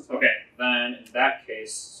 Everything else is fine. Okay, then in that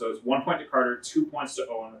case, so it's 1 point to Carter, 2 points to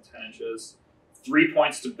Owen with 10 inches, 3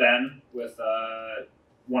 points to Ben with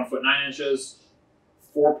 1 foot 9 inches,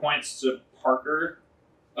 4 points to Parker.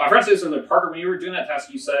 I forgot to say this earlier. Parker, when you were doing that task,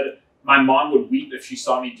 you said, my mom would weep if she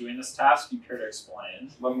saw me doing this task. You care to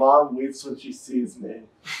explain? My mom weeps when she sees me.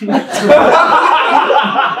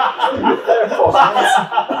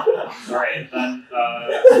 Alright, then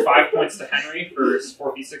 5 points to Henry for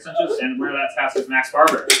 4 feet 6 inches, and winner of that task is Max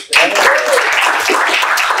Barber.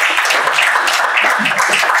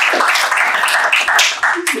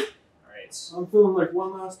 Alright. I'm feeling like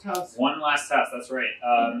one last task. One last task, that's right.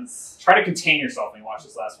 Try to contain yourself when you watch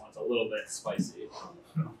this last one. It's a little bit spicy.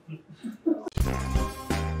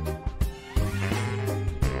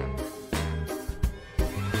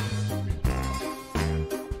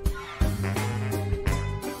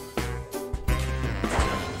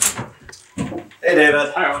 Hey,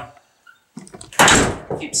 David. Hi,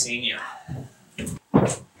 Owen. Keep seeing you.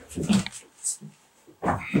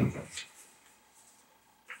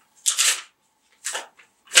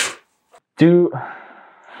 Do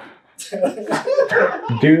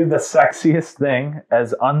the sexiest thing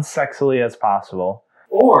as unsexily as possible.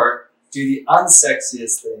 Or do the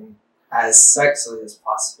unsexiest thing as sexily as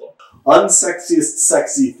possible. Unsexiest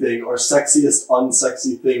sexy thing or sexiest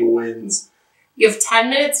unsexy thing wins. You have 10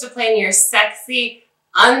 minutes to plan your sexy,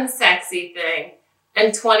 unsexy thing,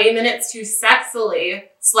 and 20 minutes to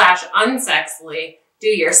sexily/unsexily do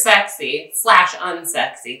your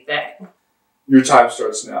sexy/unsexy thing. Your time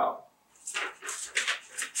starts now.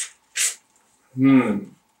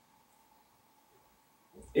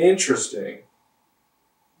 Interesting.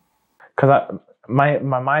 Because my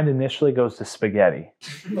mind initially goes to spaghetti.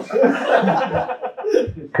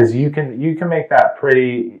 Because you can make that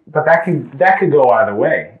pretty, but that could go either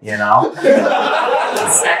way, you know.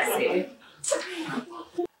 Sexy.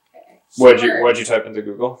 What'd you type into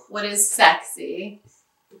Google? What is sexy?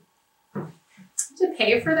 To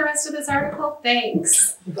pay for the rest of this article?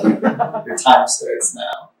 Thanks. Your time starts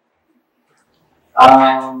now.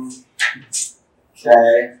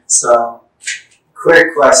 Okay, so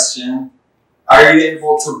quick question. Are you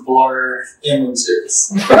able to blur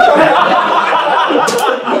images? We're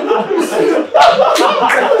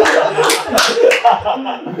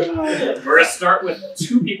going to start with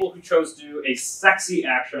 2 people who chose to do a sexy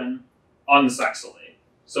action unsexily.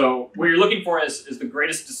 So what you're looking for is the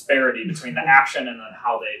greatest disparity between the action and then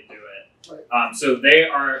how they do it. So they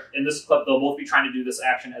are, in this clip, they'll both be trying to do this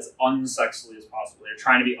action as unsexily as possible. They're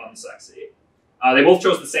trying to be unsexy. They both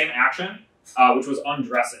chose the same action, which was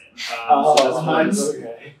undressing. So this was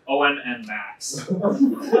Owen and Max.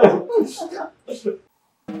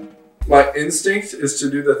 My instinct is to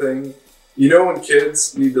do the thing, you know when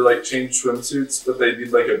kids need to like change swimsuits, but they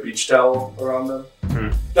need like a beach towel around them?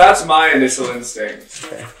 That's my initial instinct.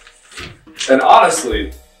 Okay. And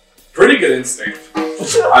honestly, pretty good instinct,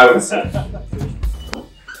 I would say.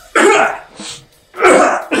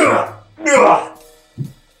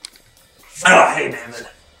 Hey, David.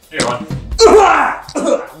 Here, one.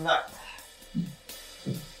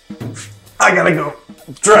 I gotta go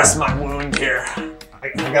dress my wound here. I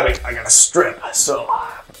gotta strip, so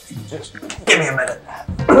just give me a minute.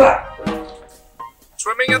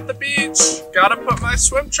 Swimming at the beach. Gotta put my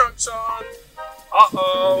swim trunks on.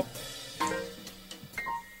 Uh-oh.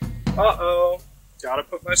 Uh-oh. Gotta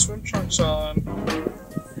put my swim trunks on.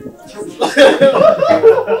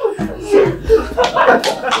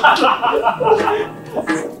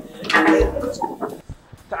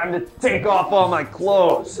 Time to take off all my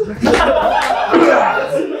clothes.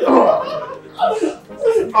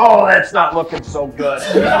 Oh, that's not looking so good.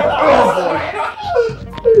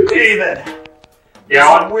 Oh boy. David.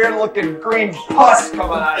 Yeah. Some weird looking green pus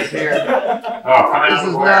coming out of here. Oh, coming This out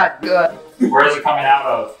is of where? not good. Where is it coming out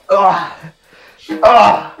of?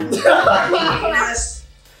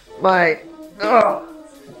 My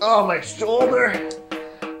shoulder.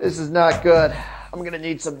 This is not good. I'm gonna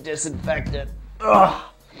need some disinfectant.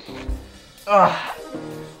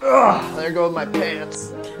 There go my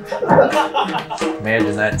pants.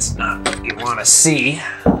 Imagine that's not what you want to see.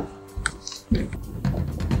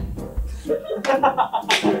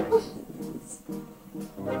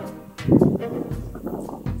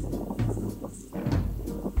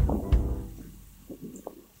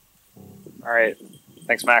 All right.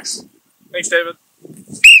 Thanks, Max. Thanks, David.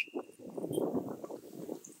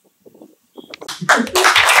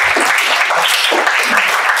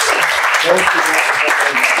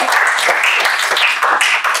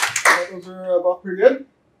 Those are both pretty good.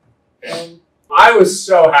 I was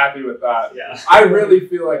so happy with that. Yeah. I really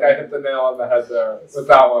feel like I hit the nail on the head there with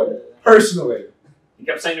that one. Personally. He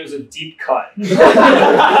kept saying it was a deep cut. Going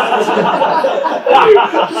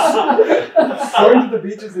to the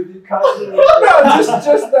beach is a deep cut. No, just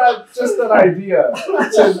that idea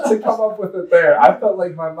to come up with it there. I felt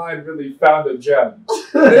like my mind really found a gem.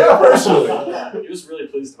 Yeah, personally. He was really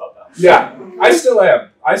pleased about that. Yeah, I still am.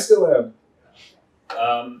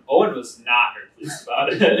 Owen was not very pleased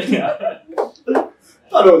about it. Yeah.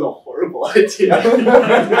 thought it was a horrible idea.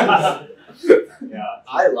 Yeah.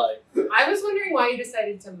 I like. I was wondering why you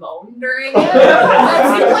decided to moan during it.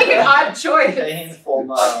 That seemed like an odd choice. Painful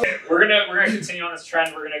moan. We're gonna continue on this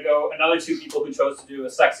trend. We're gonna go another two people who chose to do a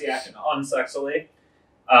sexy action unsexily.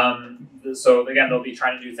 So again, they'll be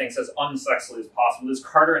trying to do things as unsexily as possible. This is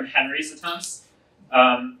Carter and Henry's attempts.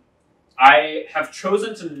 I have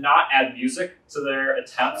chosen to not add music to their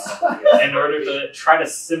attempts in order to try to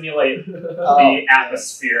simulate the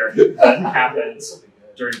atmosphere that happens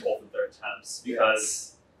during both of their attempts,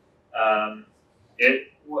 because I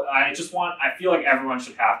feel like everyone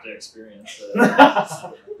should have to experience it.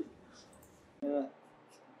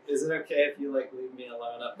 Is it okay if you like leave me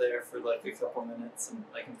alone up there for like a couple minutes and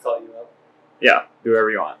I can call you up? Yeah, do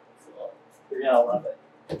whatever you want. So, you're gonna love it.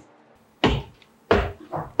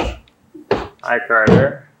 Hi,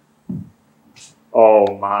 Carter. Oh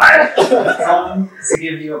my. To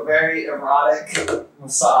give you a very erotic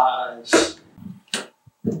massage.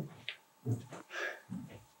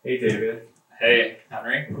 Hey, David. Hey,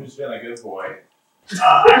 Henry. Who's been a good boy?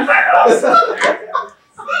 At my house.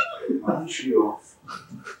 Why don't you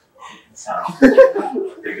sound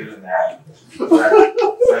bigger than that? Does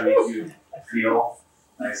that make you feel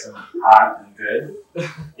nice and hot and good?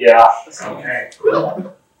 Yeah. Okay.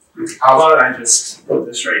 How about I just put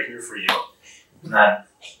this right here for you, and then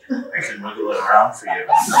I can wiggle it around for you. Is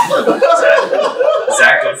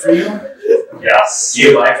that good for you? Yes. Do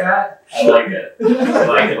you like that? I like it. You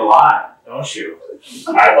like it a lot, don't you?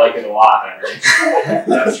 I like it a lot, Henry.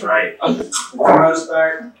 That's right. I'm gonna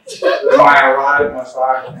start my erotic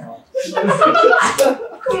massage now.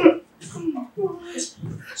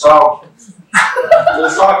 So,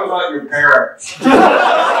 let's talk about your parents.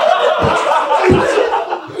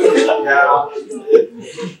 Yeah.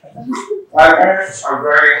 My parents are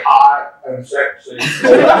very hot and sexy.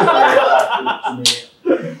 They're very attractive to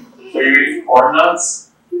me. Are you eating corn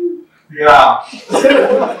nuts? Yeah.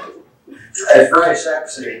 It's very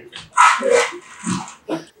sexy.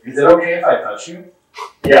 Is it okay if I touch you?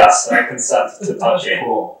 Yes, I consent to touching.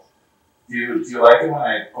 Cool. Do you like it when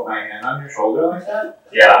I put my hand on your shoulder like that?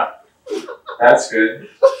 Yeah. That's good. Do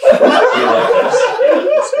you like this? Yeah,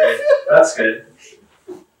 that's great. That's good.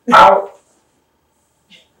 How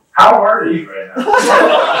hard are you right now?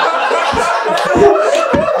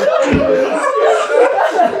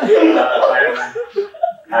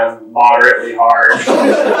 I'm moderately hard.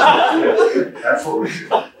 That's what we do.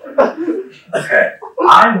 Okay.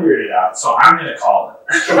 I'm weirded out, so I'm going to call it.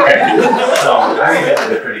 Okay. So I think I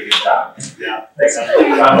did a pretty good job. Yeah. Thanks, Henry.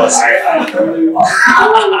 How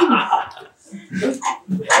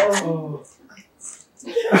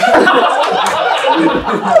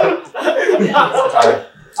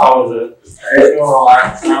was it? Are you feeling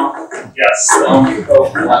relaxed now? Yes. Go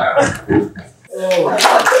flat.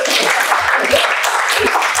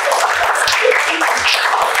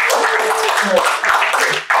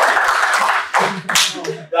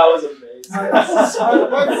 That was amazing. I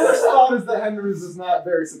My first thought is that Henry's is not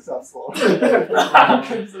very successful.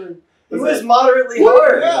 It was moderately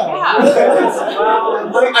hard. Yeah.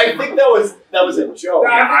 I think that was a joke.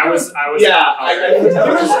 Yeah, I was. Yeah, I'm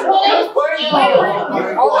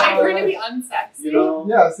trying to be unsexy. You know?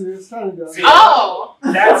 Yeah, so you're just trying to go. Oh!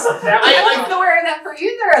 That I wasn't aware of that for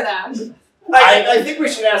either of them. I think we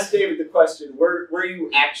should ask David the question: Were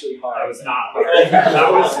you actually hard? I was not hard.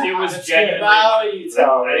 It was genuinely. Now you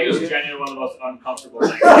tell I think it was genuinely one of the most uncomfortable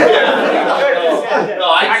things. No,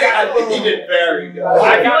 I think you did very good.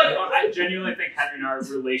 I genuinely think Henry and our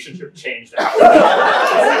relationship changed after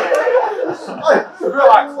that. We're a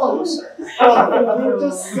lot closer. We're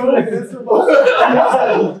just so miserable.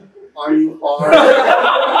 Are you hard?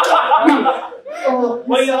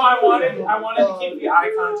 Well, you know, I wanted to keep the eye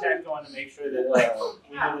contact going to make sure that we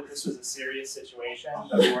knew that this was a serious situation,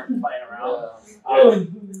 that we weren't playing around.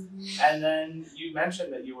 And then you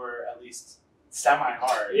mentioned that you were at least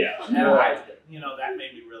semi-hard. Yeah. And that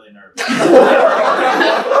made me really nervous.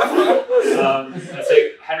 I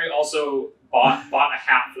say Henry also bought a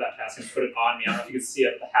hat for that task and put it on me. I don't know if you can see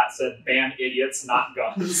it. The hat said "Ban idiots, not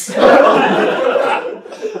guns." Wow.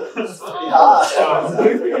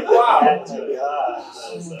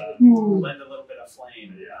 Lend a little bit of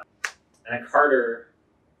flame. Yeah. And Carter,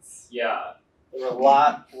 yeah. There were a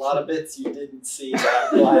lot of bits you didn't see that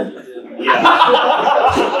I'm glad you didn't. Yeah.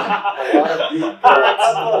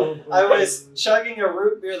 I was chugging a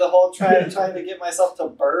root beer the whole time, trying to get myself to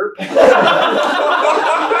burp. First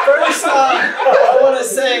I want to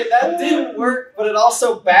say that didn't work, but it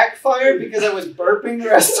also backfired because I was burping the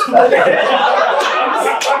rest of the day.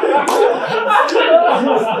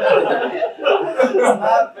 It's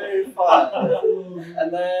not very fun.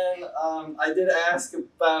 And then I did ask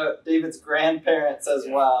about David's grandparents as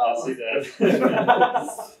well. Yes, he did.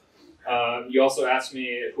 You also asked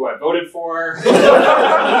me who I voted for. Forgot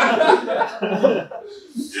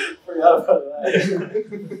about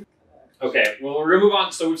that. Okay, well, we're gonna move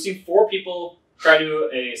on. So we've seen 4 people try to do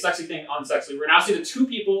a sexy thing unsexily. We're now seeing the 2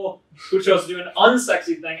 people who chose to do an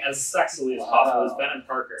unsexy thing as sexily as possible, as Ben and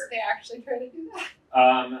Parker. Did they actually try to do that?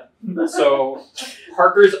 So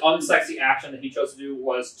Parker's unsexy action that he chose to do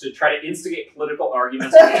was to try to instigate political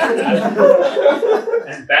arguments,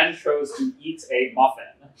 and Ben chose to eat a muffin.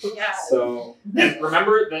 Yeah. So, and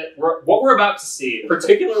remember that what we're about to see,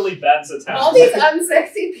 particularly Ben's attempt. All these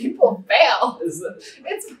unsexy people fail. It's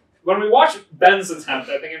When we watch Ben's attempt,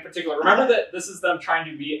 I think in particular, remember that this is them trying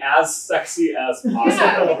to be as sexy as possible.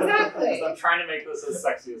 Yeah, exactly. It's them trying to make this as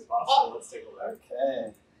sexy as possible. Let's take a look.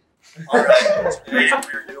 Okay. Alright, today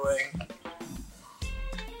we're doing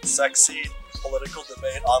sexy political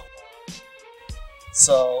debate online.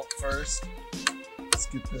 So first, let's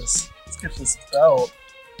get this belt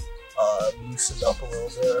loosened up a little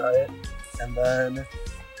bit, right? And then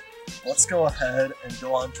let's go ahead and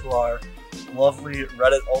go on to our lovely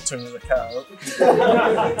Reddit alternate account.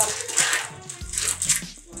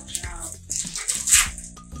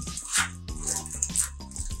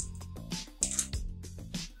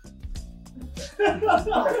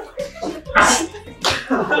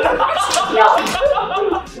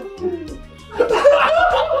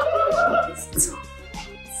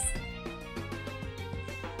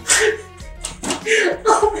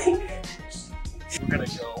 We're gonna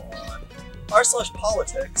go on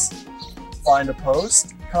r/politics, find a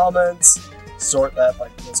post, comments, sort that by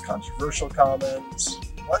most controversial comments.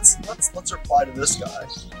 Let's reply to this guy.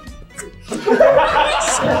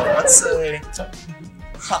 So let's say,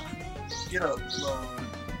 get a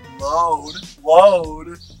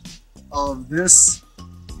load of this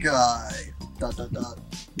guy. ...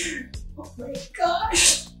 Oh my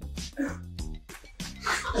gosh.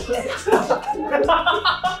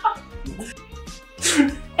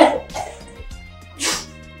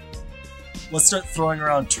 Let's start throwing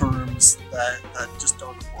around terms that just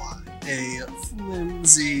don't apply. A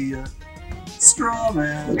flimsy straw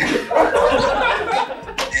man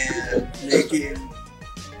and making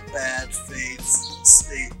bad faith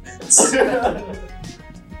statements. There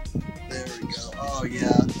we go. Oh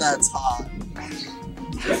yeah, that's hot.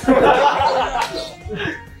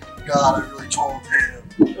 God, I really told him.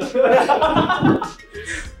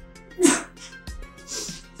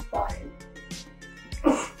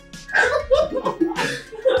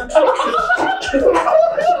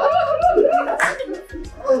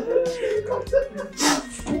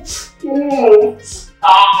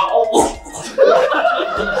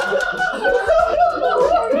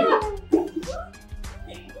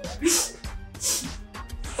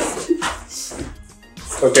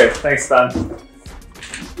 Okay, thanks, Ben.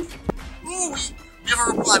 Ooh, we have a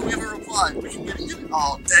reply. We can get it.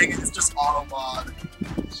 Oh, dang it, it's just auto mod.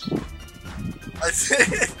 I think.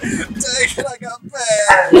 Dang it, I got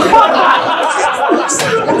banned.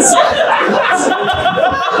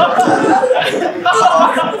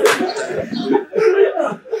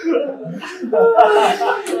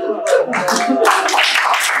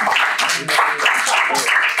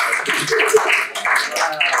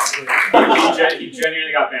 He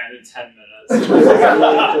genuinely got banned in 10 minutes.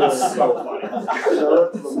 So funny. Shout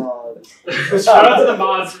out to the mods. Shout out to the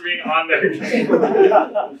mods for being on their game.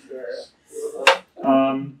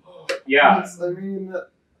 Yeah. I mean,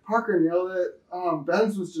 Parker nailed it.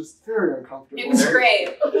 Ben's was just very uncomfortable. It was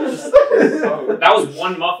great. That was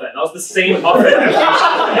one muffin. That was the same muffin.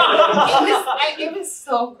 It was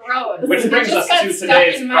so gross. Which brings It us just got to stuck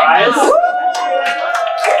today's in my prize. mouth.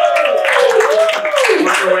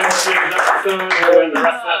 Whoever wins today's episode will win the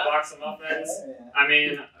rest of that box of muffins. I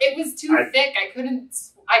mean, It was too thick. I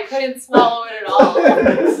couldn't swallow it at all.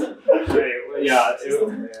 yeah,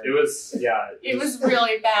 it was It was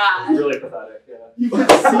really bad. really pathetic. Yeah. You could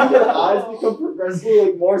see your eyes become progressively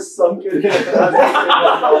like more sunken. There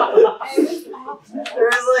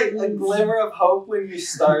was like a glimmer of hope when you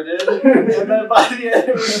started, and then by the end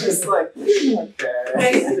it was just like, okay.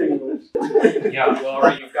 Yeah, well,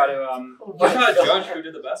 alright, you've got to judge who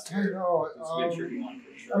did the best. I know. It's a good tricky one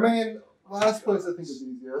for sure. I mean, last place I think is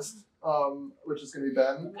easiest, which is going to be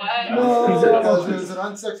Ben. What? No, because it was an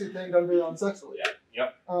unsexy thing done very unsexually. Yeah.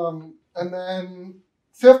 Yep. And then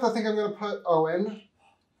fifth, I think I'm going to put Owen.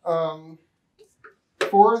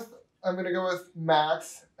 Fourth, I'm going to go with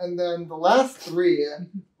Max. And then the last three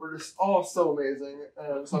were just all so amazing.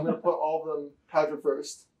 And so I'm going to put all of them tied for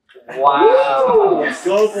first. Wow. Yes.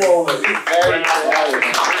 Go for it. Very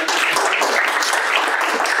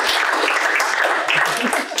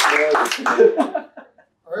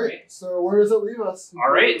All right, so where does it leave us?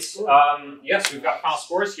 All right. Yes, we've got final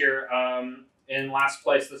scores here. In last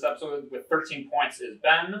place this episode with 13 points is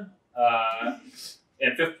Ben.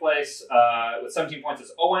 In fifth place with 17 points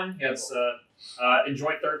is Owen. He has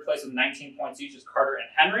enjoyed third place with 19 points each is Carter and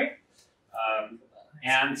Henry.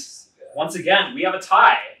 And once again, we have a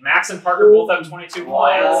tie. Max and Parker both have 22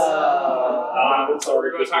 points. So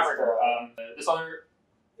we're going to go tiebreaker. This other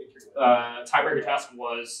tiebreaker task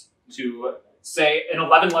was to say an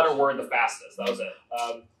 11-letter word the fastest. That was it.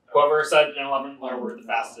 Whoever said an 11-letter word the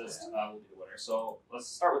fastest will be the winner. So let's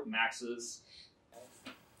start with Max's.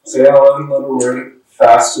 Say an 11-letter word,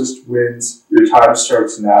 fastest wins. Your time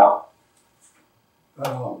starts now.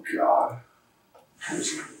 Oh, God.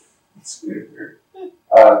 Let's get here.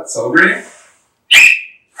 Celebrating?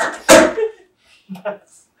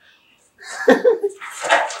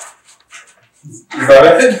 Is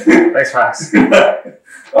that it? Thanks, Max.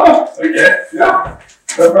 Oh, okay. Yeah.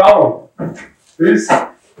 No problem. Please.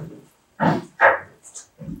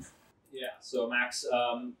 Yeah, so Max,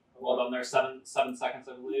 well done there. 7 seconds,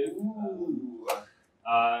 I believe.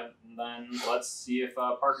 And then let's see if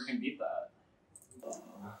Parker can beat that.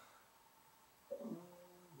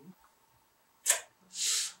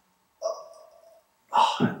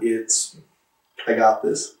 I got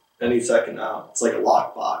this. Any second now. It's like a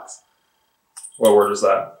lockbox. What word is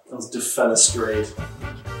that? That was defenestrate.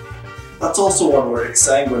 That's also one word.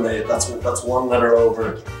 Exsanguinate. That's one letter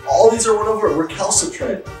over. All these are one over.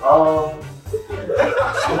 Recalcitrant.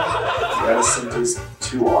 Reticent is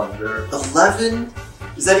 2 under. 11?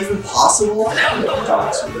 Is that even possible?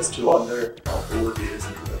 Johnson is 2 under. Bolivia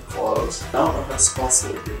isn't even close. I don't know how to spell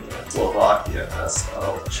Slovenia. Slovakia.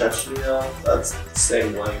 Chechnya. That's the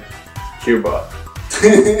same length. Cuba.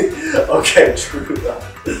 Okay, true.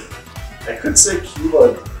 I could say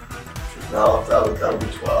Cuba. No, that would be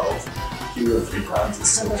 12. Cuba 3 times is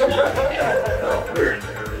still 2. No, we're in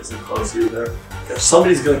there. Isn't close either. If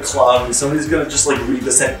somebody's gonna clown me, somebody's gonna just like read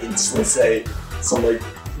this and instantly say some like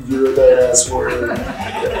you're a badass word.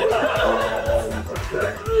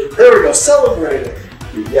 Okay. There we go. Celebrating.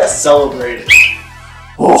 Yes, celebrating.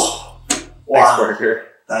 Oh, wow. Thanks, Parker.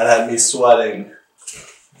 That had me sweating.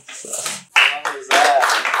 So. What was that?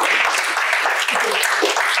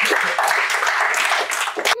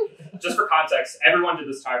 Just for context, everyone did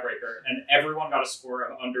this tiebreaker, and everyone got a score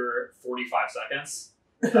of under 45 seconds.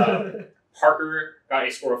 Parker got a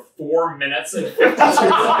score of 4 minutes and 52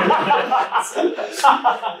 seconds.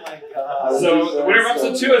 Oh my God. So the winner of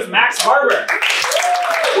episode 2 is Max Harbour.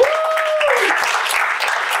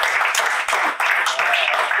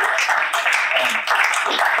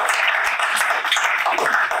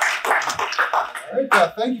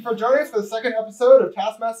 Alright, thank you for joining us for the second episode of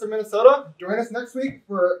Taskmaster Minnesota. Join us next week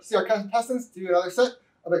to see our contestants do another set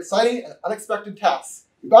of exciting and unexpected tasks.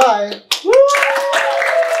 Goodbye! Woo!